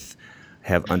earth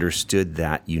have understood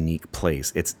that unique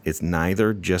place. It's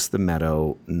neither just the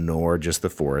meadow nor just the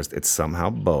forest. It's somehow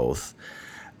both.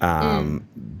 Mm.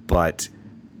 But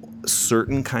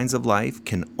certain kinds of life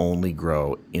can only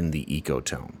grow in the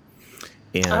ecotone.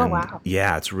 Oh, And wow.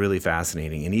 yeah, it's really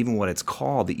fascinating. And even what it's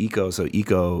called, the so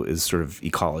eco is sort of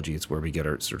ecology. It's where we get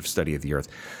our sort of study of the earth.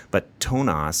 But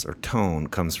tonos or tone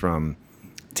comes from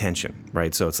tension,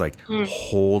 right? So it's like Mm.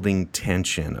 holding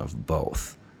tension of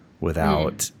both Mm.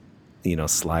 without,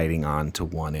 sliding on to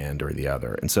one end or the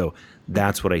other. And so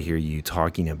that's what I hear you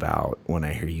talking about when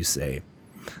I hear you say,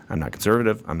 I'm not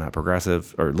conservative, I'm not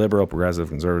progressive, or liberal, progressive,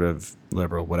 conservative,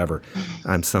 liberal, whatever.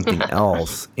 I'm something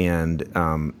else. And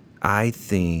I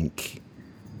think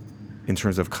in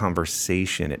terms of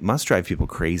conversation, it must drive people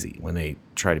crazy when they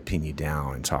try to pin you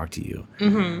down and talk to you.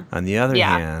 Hmm. On the other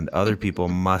Yeah. hand, other people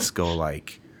must go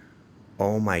like,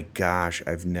 oh my gosh,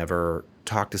 I've never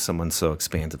talked to someone so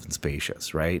expansive and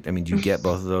spacious, right? I mean, do you get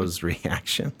both of those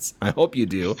reactions? I hope you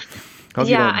do. I hope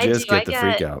you Yeah, don't I do. just get the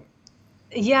freak out.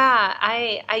 Yeah,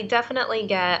 I definitely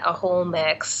get a whole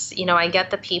mix. I get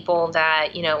the people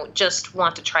that, just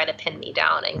want to try to pin me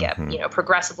down and get, Hmm.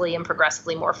 progressively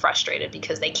more frustrated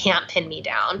because they can't pin me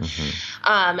down.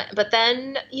 Hmm. But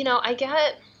then, I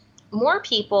get more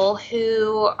people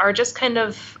who are just kind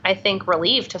of, I think,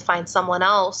 relieved to find someone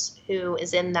else who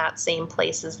is in that same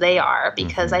place as they are,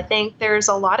 because I Hmm. think there's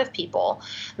a lot of people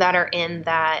that are in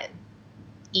that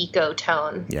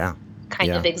ecotone Yeah.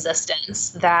 kind of Yeah. existence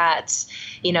that,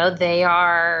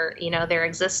 they're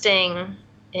existing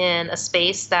in a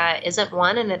space that isn't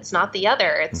one and it's not the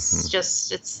other. Hmm.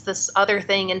 It's this other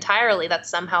thing entirely that's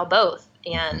somehow both.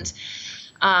 Hmm. And,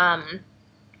 um,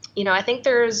 I think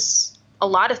there's a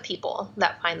lot of people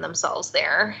that find themselves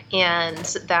there and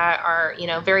that are,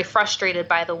 very frustrated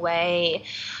by the way,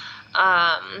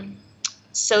 um,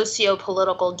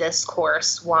 socio-political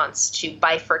discourse wants to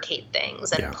bifurcate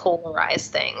things and Yeah. polarize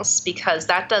things, because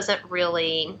that doesn't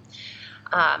really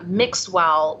mix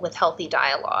well with healthy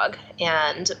dialogue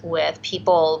and with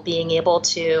people being able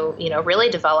to, really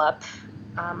develop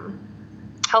um,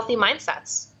 healthy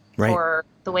mindsets Right. for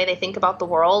the way they think about the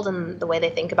world and the way they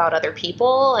think about other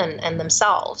people and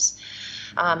themselves.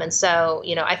 And so,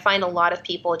 I find a lot of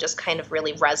people just kind of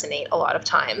really resonate a lot of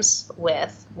times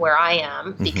with where I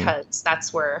am, Hmm. because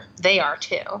that's where they are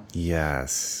too.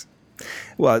 Yes.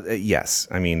 Well, yes.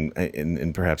 I mean,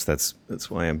 and perhaps that's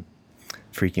why I'm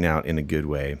freaking out in a good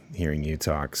way hearing you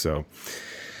talk. So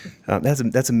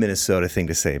that's a Minnesota thing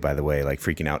to say, by the way, like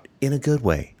freaking out in a good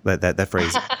way. That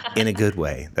phrase, in a good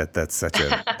way. That's such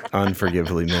a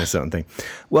unforgivably Minnesotan thing.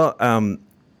 Well,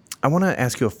 I want to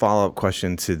ask you a follow-up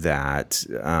question to that.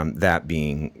 That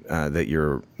being that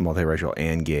you're multiracial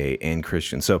and gay and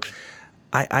Christian. So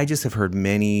I just have heard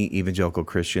many evangelical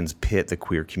Christians pit the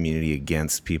queer community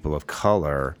against people of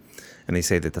color. And they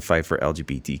say that the fight for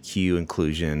LGBTQ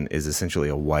inclusion is essentially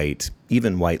a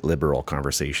even white liberal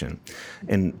conversation.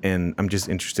 And I'm just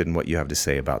interested in what you have to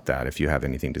say about that, if you have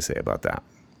anything to say about that.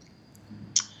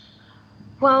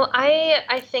 Well,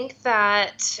 I think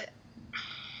that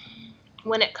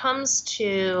when it comes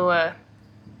to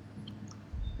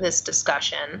this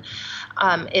discussion,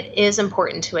 it is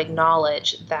important to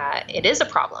acknowledge that it is a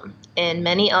problem in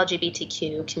many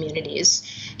LGBTQ communities,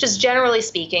 just generally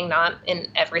speaking, not in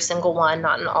every single one,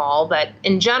 not in all, but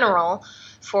in general,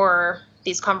 for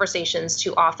these conversations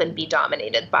to often be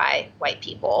dominated by white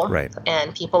people. Right.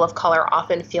 And people of color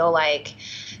often feel like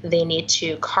they need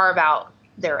to carve out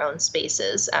their own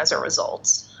spaces as a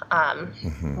result.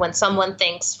 Mm-hmm. When someone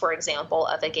thinks, for example,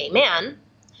 of a gay man,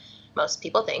 most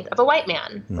people think of a white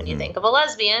man. When you Mm-hmm. think of a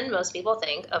lesbian, most people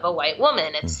think of a white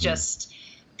woman. It's Mm-hmm. just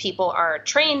people are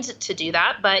trained to do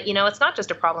that. But, it's not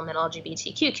just a problem in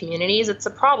LGBTQ communities. It's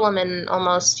a problem in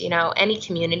almost, any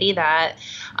community that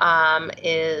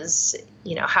is,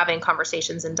 having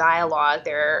conversations and dialogue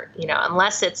there,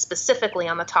 unless it's specifically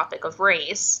on the topic of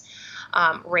race.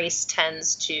 Race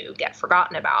tends to get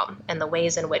forgotten about, and the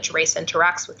ways in which race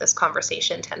interacts with this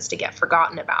conversation tends to get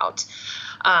forgotten about.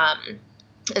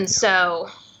 And so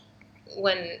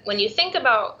when you think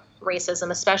about racism,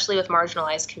 especially with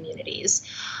marginalized communities,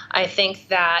 I think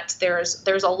that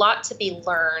there's a lot to be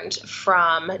learned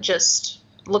from just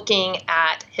looking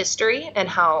at history and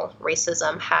how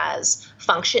racism has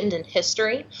functioned in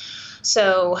history.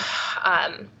 So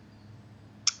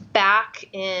back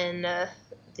in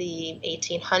the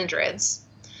 1800s,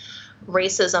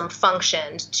 racism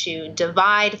functioned to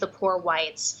divide the poor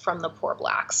whites from the poor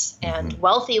blacks. And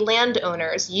wealthy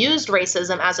landowners used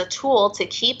racism as a tool to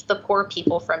keep the poor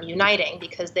people from uniting,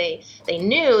 because they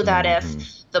knew that if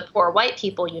the poor white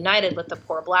people united with the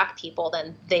poor black people,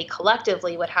 then they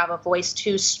collectively would have a voice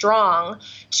too strong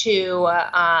to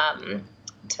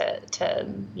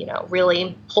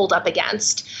really hold up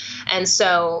against. And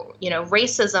so,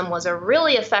 racism was a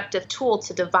really effective tool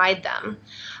to divide them.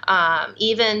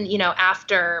 Even,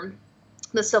 after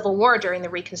the Civil War, during the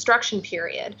Reconstruction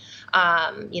period,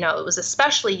 it was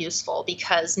especially useful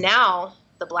because now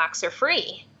the blacks are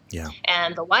free. Yeah.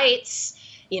 And the whites,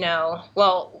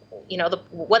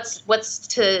 what's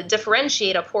to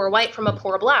differentiate a poor white from a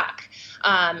poor black?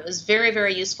 It was very,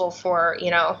 very useful for,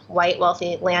 white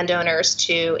wealthy landowners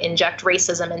to inject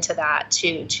racism into that,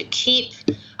 to keep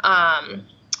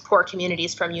poor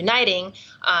communities from uniting,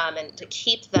 and to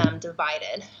keep them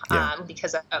divided.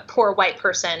 Because a poor white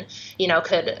person,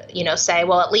 could, say,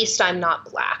 well, at least I'm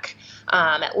not black.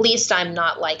 At least I'm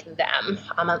not like them.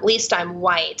 At least I'm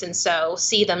white. And so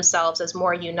see themselves as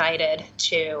more united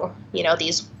to,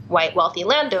 these white wealthy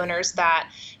landowners that,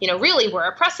 really were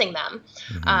oppressing them.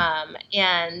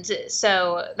 And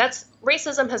so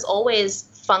racism has always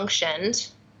functioned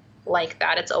like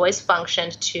that. It's always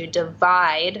functioned to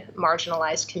divide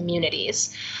marginalized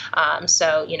communities.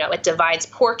 So, it divides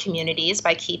poor communities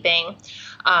by keeping,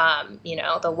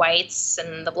 the whites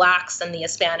and the blacks and the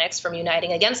Hispanics from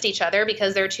uniting against each other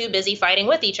because they're too busy fighting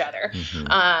with each other.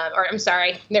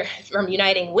 They're from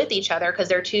uniting with each other because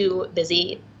they're too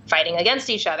busy fighting against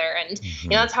each other. And,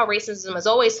 that's how racism has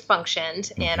always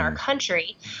functioned in our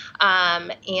country.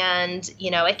 And,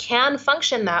 it can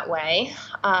function that way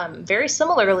very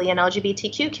similarly in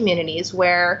LGBTQ communities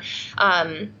where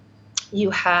you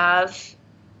have,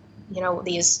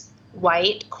 these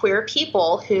white queer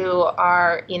people who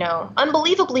are,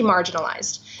 unbelievably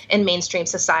marginalized in mainstream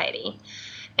society.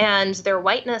 And their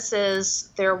whiteness is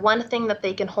their one thing that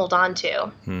they can hold on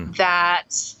to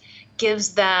that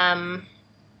gives them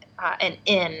an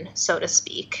in, so to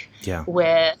speak,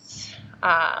 with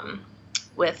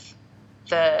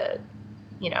the,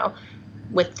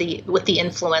 with the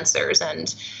influencers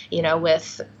and,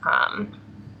 with,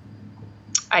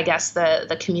 I guess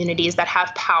the communities that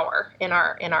have power in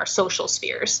our social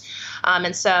spheres.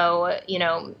 And so,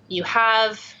 you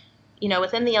have,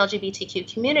 within the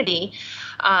LGBTQ community,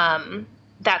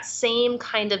 that same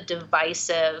kind of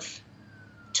divisive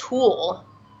tool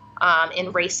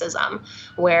in racism,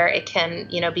 where it can,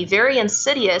 be very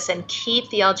insidious and keep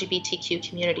the LGBTQ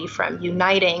community from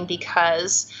uniting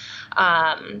because,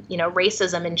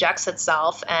 racism injects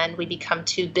itself and we become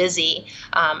too busy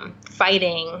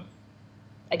fighting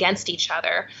against each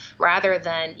other rather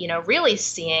than, really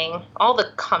seeing all the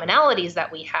commonalities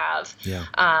that we have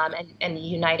and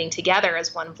uniting together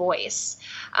as one voice.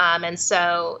 And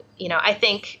so, I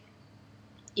think,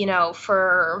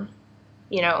 for,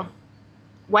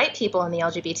 white people in the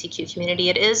LGBTQ community,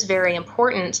 it is very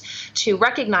important to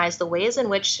recognize the ways in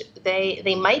which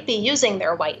they might be using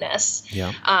their whiteness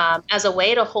as a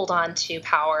way to hold on to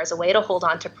power, as a way to hold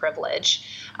on to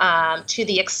privilege, to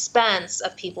the expense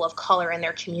of people of color in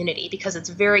their community, because it's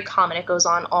very common. It goes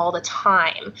on all the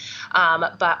time.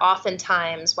 But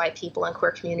oftentimes white people in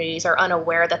queer communities are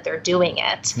unaware that they're doing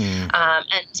it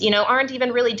and, aren't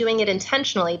even really doing it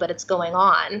intentionally, but it's going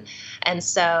on. And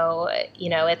so,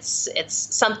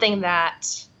 it's something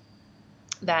that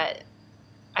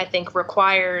I think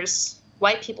requires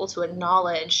white people to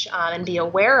acknowledge and be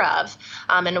aware of,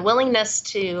 and a willingness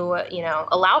to,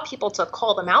 allow people to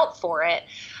call them out for it,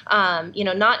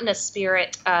 not in a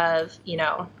spirit of,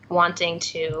 wanting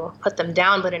to put them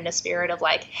down, but in a spirit of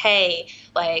like, hey,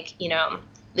 like,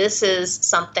 this is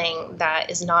something that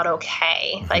is not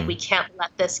okay. Like, we can't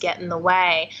let this get in the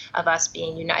way of us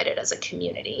being united as a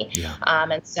community.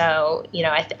 And so,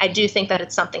 I do think that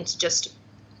it's something to just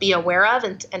be aware of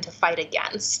and to fight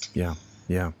against. Yeah.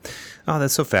 Oh,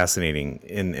 that's so fascinating.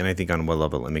 And I think on one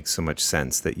level, it makes so much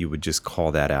sense that you would just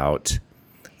call that out.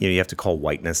 You have to call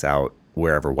whiteness out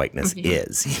wherever whiteness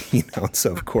is,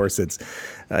 So of course it's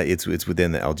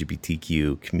within the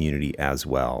LGBTQ community as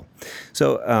well.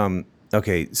 So,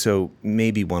 okay, so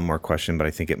maybe one more question, but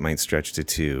I think it might stretch to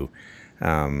two.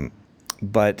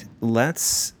 But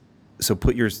so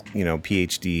put your,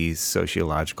 PhD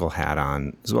sociological hat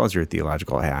on as well as your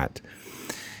theological hat.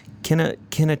 Can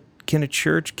a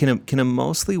church, can a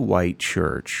mostly white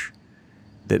church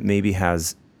that maybe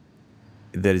has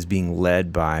that is being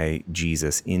led by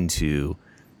Jesus into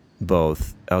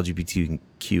both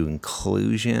LGBTQ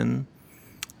inclusion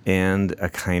and a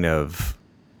kind of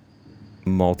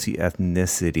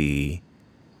multi-ethnicity.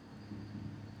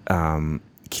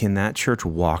 Can that church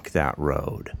walk that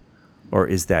road, or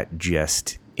is that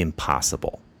just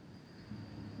impossible?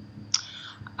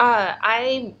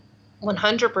 I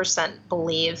 100%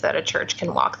 believe that a church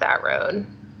can walk that road.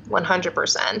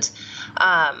 100%.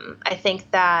 I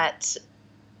think that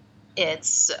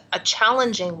it's a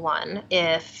challenging one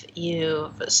if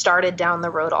you've started down the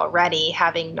road already,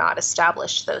 having not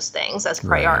established those things as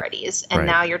priorities, and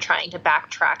now you're trying to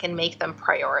backtrack and make them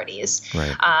priorities.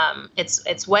 Right.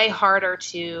 It's way harder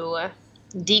to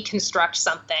deconstruct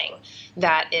something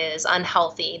that is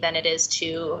unhealthy than it is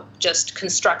to just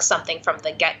construct something from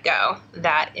the get-go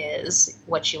that is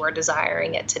what you are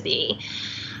desiring it to be.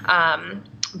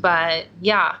 But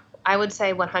yeah, I would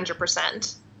say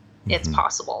 100%. It's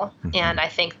possible. And I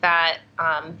think that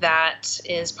that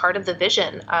is part of the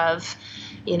vision of,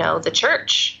 the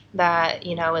church that,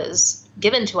 is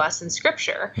given to us in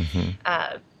Scripture.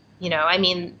 You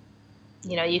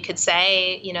could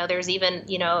say, there's even,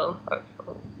 a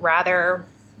rather,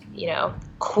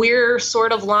 queer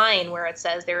sort of line where it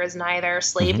says there is neither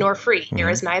slave nor free.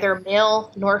 There is neither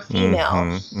male nor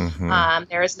female.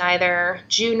 There is neither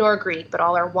Jew nor Greek, but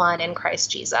all are one in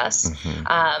Christ Jesus.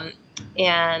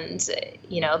 And,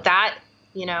 that,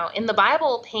 in the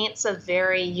Bible paints a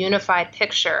very unified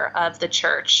picture of the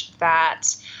church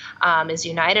that is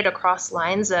united across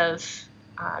lines of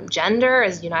gender,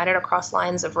 is united across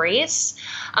lines of race.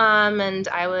 And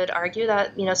I would argue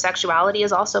that, sexuality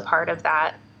is also part of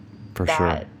that,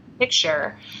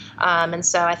 picture. And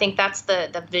so I think that's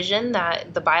the vision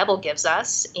that the Bible gives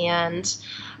us. And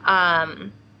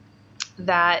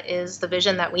that is the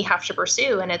vision that we have to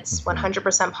pursue. And it's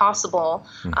 100% possible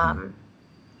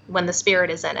when the Spirit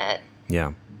is in it.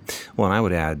 Yeah. Well, and I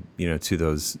would add, to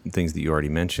those things that you already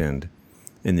mentioned,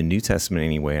 in the New Testament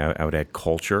anyway, I would add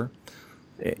culture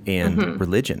and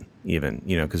religion even,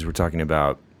 because we're talking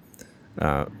about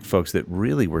folks that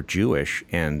really were Jewish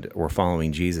and were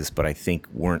following Jesus, but I think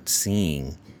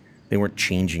they weren't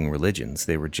changing religions.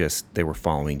 They were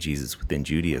following Jesus within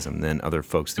Judaism. Then other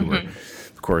folks who were,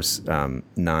 of course,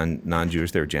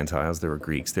 non-Jewish, they were Gentiles, they were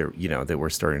Greeks, they were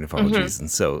starting to follow Jesus. And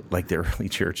so like the early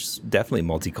church, definitely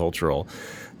multicultural,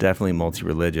 definitely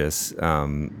multi-religious.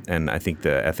 And I think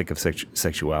the ethic of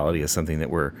sexuality is something that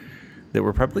we're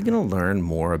probably going to learn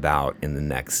more about in the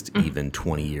next even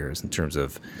 20 years in terms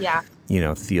of,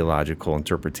 theological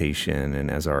interpretation, and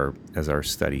as our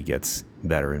study gets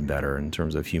better and better in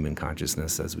terms of human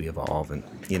consciousness as we evolve, and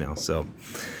so.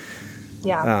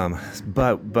 Yeah.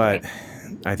 But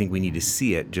I think we need to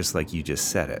see it just like you just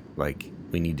said it. Like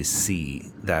we need to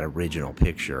see that original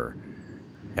picture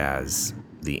as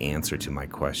the answer to my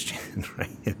question,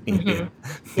 right? I mean,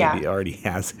 maybe it already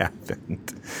has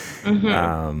happened.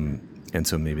 And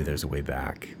so maybe there's a way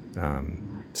back.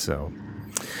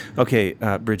 Okay,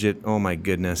 Bridget, oh my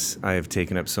goodness, I have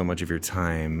taken up so much of your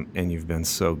time, and you've been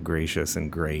so gracious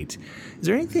and great. Is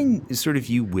there anything sort of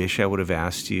you wish I would have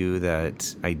asked you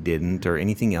that I didn't, or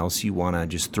anything else you want to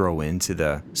just throw into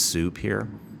the soup here?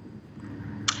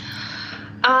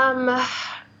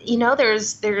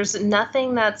 There's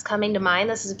nothing that's coming to mind.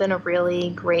 This has been a really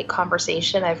great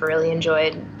conversation. I've really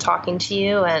enjoyed talking to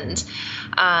you, and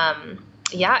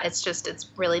it's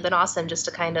really been awesome just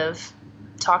to kind of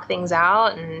talk things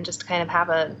out and just to kind of have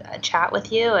a chat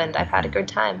with you, and I've had a good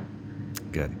time.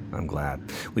 Good. I'm glad.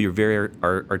 Well, you're very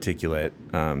articulate,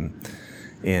 and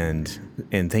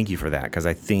thank you for that, because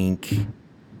I think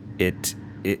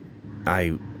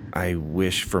I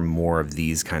wish for more of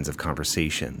these kinds of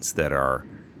conversations that are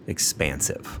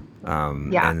expansive,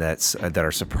 and that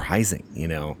are surprising,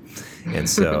 and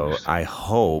so I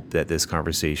hope that this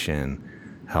conversation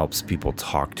helps people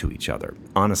talk to each other.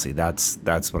 Honestly, that's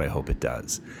what I hope it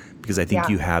does, because I think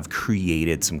you have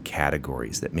created some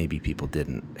categories that maybe people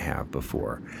didn't have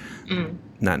before. You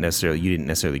didn't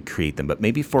necessarily create them, but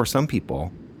maybe for some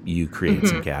people you created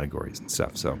some categories and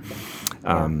stuff. So,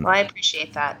 well, I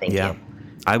appreciate that. Thank you.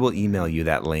 I will email you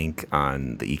that link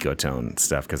on the Ecotone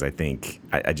stuff, because I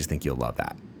just think you'll love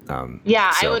that. I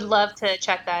would love to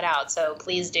check that out. So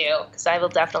please do, because I will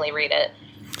definitely read it.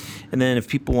 And then if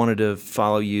people wanted to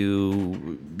follow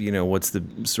you, what's the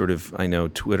sort of, I know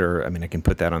Twitter, I mean, I can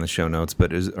put that on the show notes,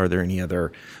 but are there any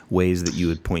other ways that you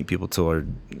would point people to or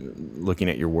looking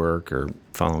at your work or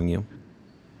following you?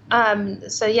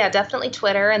 Definitely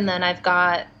Twitter. And then I've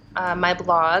got my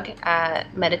blog at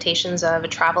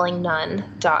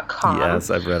meditationsoftravelingnun.com. Yes,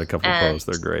 I've read a couple posts.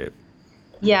 They're great.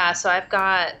 Yeah, so I've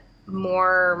got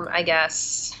more, I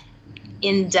guess,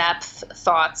 in-depth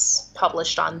thoughts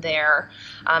published on there,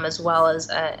 as well as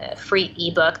a free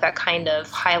ebook that kind of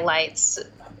highlights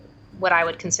what I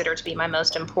would consider to be my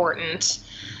most important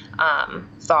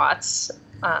thoughts,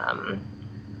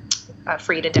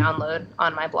 free to download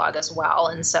on my blog as well.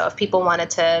 And so if people wanted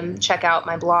to check out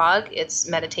my blog, it's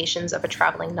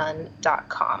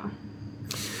meditationsofatravelingnunn.com.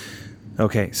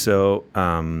 Okay, so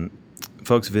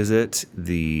folks, visit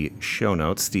the show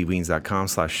notes,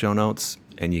 stevewiens.com/show notes,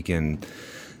 and you can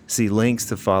see links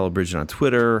to follow Bridget on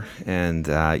Twitter, and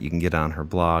you can get on her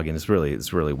blog, and it's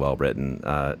really well written.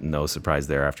 No surprise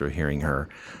there after hearing her.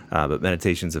 But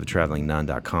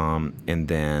meditationsofatravelingnunn.com, and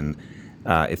then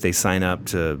if they sign up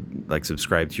to like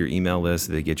subscribe to your email list,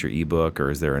 do they get your ebook,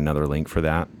 or is there another link for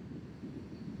that?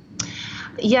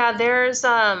 Yeah, there's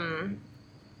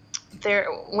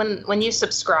when you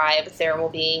subscribe, there will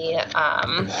be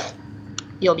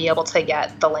you'll be able to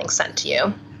get the link sent to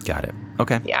you. Got it.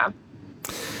 Okay. Yeah.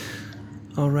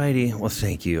 Alrighty. Well,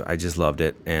 thank you. I just loved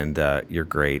it, and you're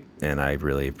great, and I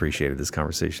really appreciated this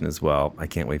conversation as well. I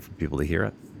can't wait for people to hear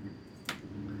it.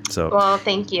 Well,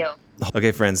 thank you.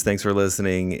 Okay, friends, thanks for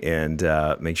listening, and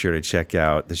make sure to check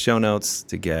out the show notes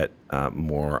to get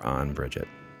more on Bridget.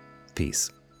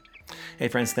 Peace. Hey,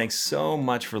 friends, thanks so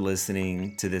much for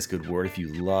listening to This Good Word. If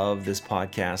you love this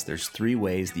podcast, there's 3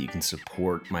 ways that you can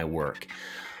support my work.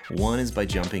 One is by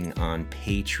jumping on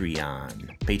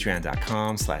Patreon,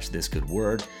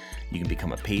 patreon.com/thisgoodword. You can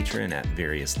become a patron at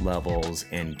various levels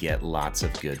and get lots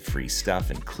of good free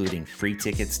stuff, including free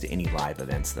tickets to any live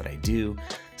events that I do,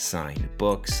 signed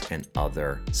books, and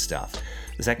other stuff.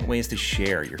 The second way is to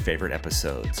share your favorite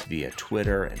episodes via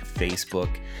Twitter and Facebook,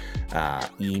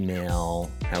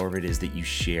 email, however it is that you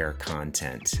share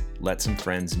content. Let some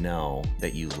friends know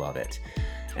that you love it.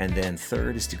 And then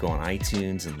third is to go on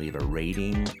iTunes and leave a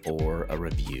rating or a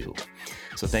review.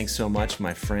 So thanks so much,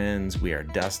 my friends. We are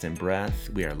dust and breath.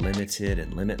 We are limited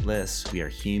and limitless. We are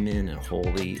human and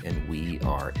holy, and we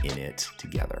are in it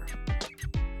together.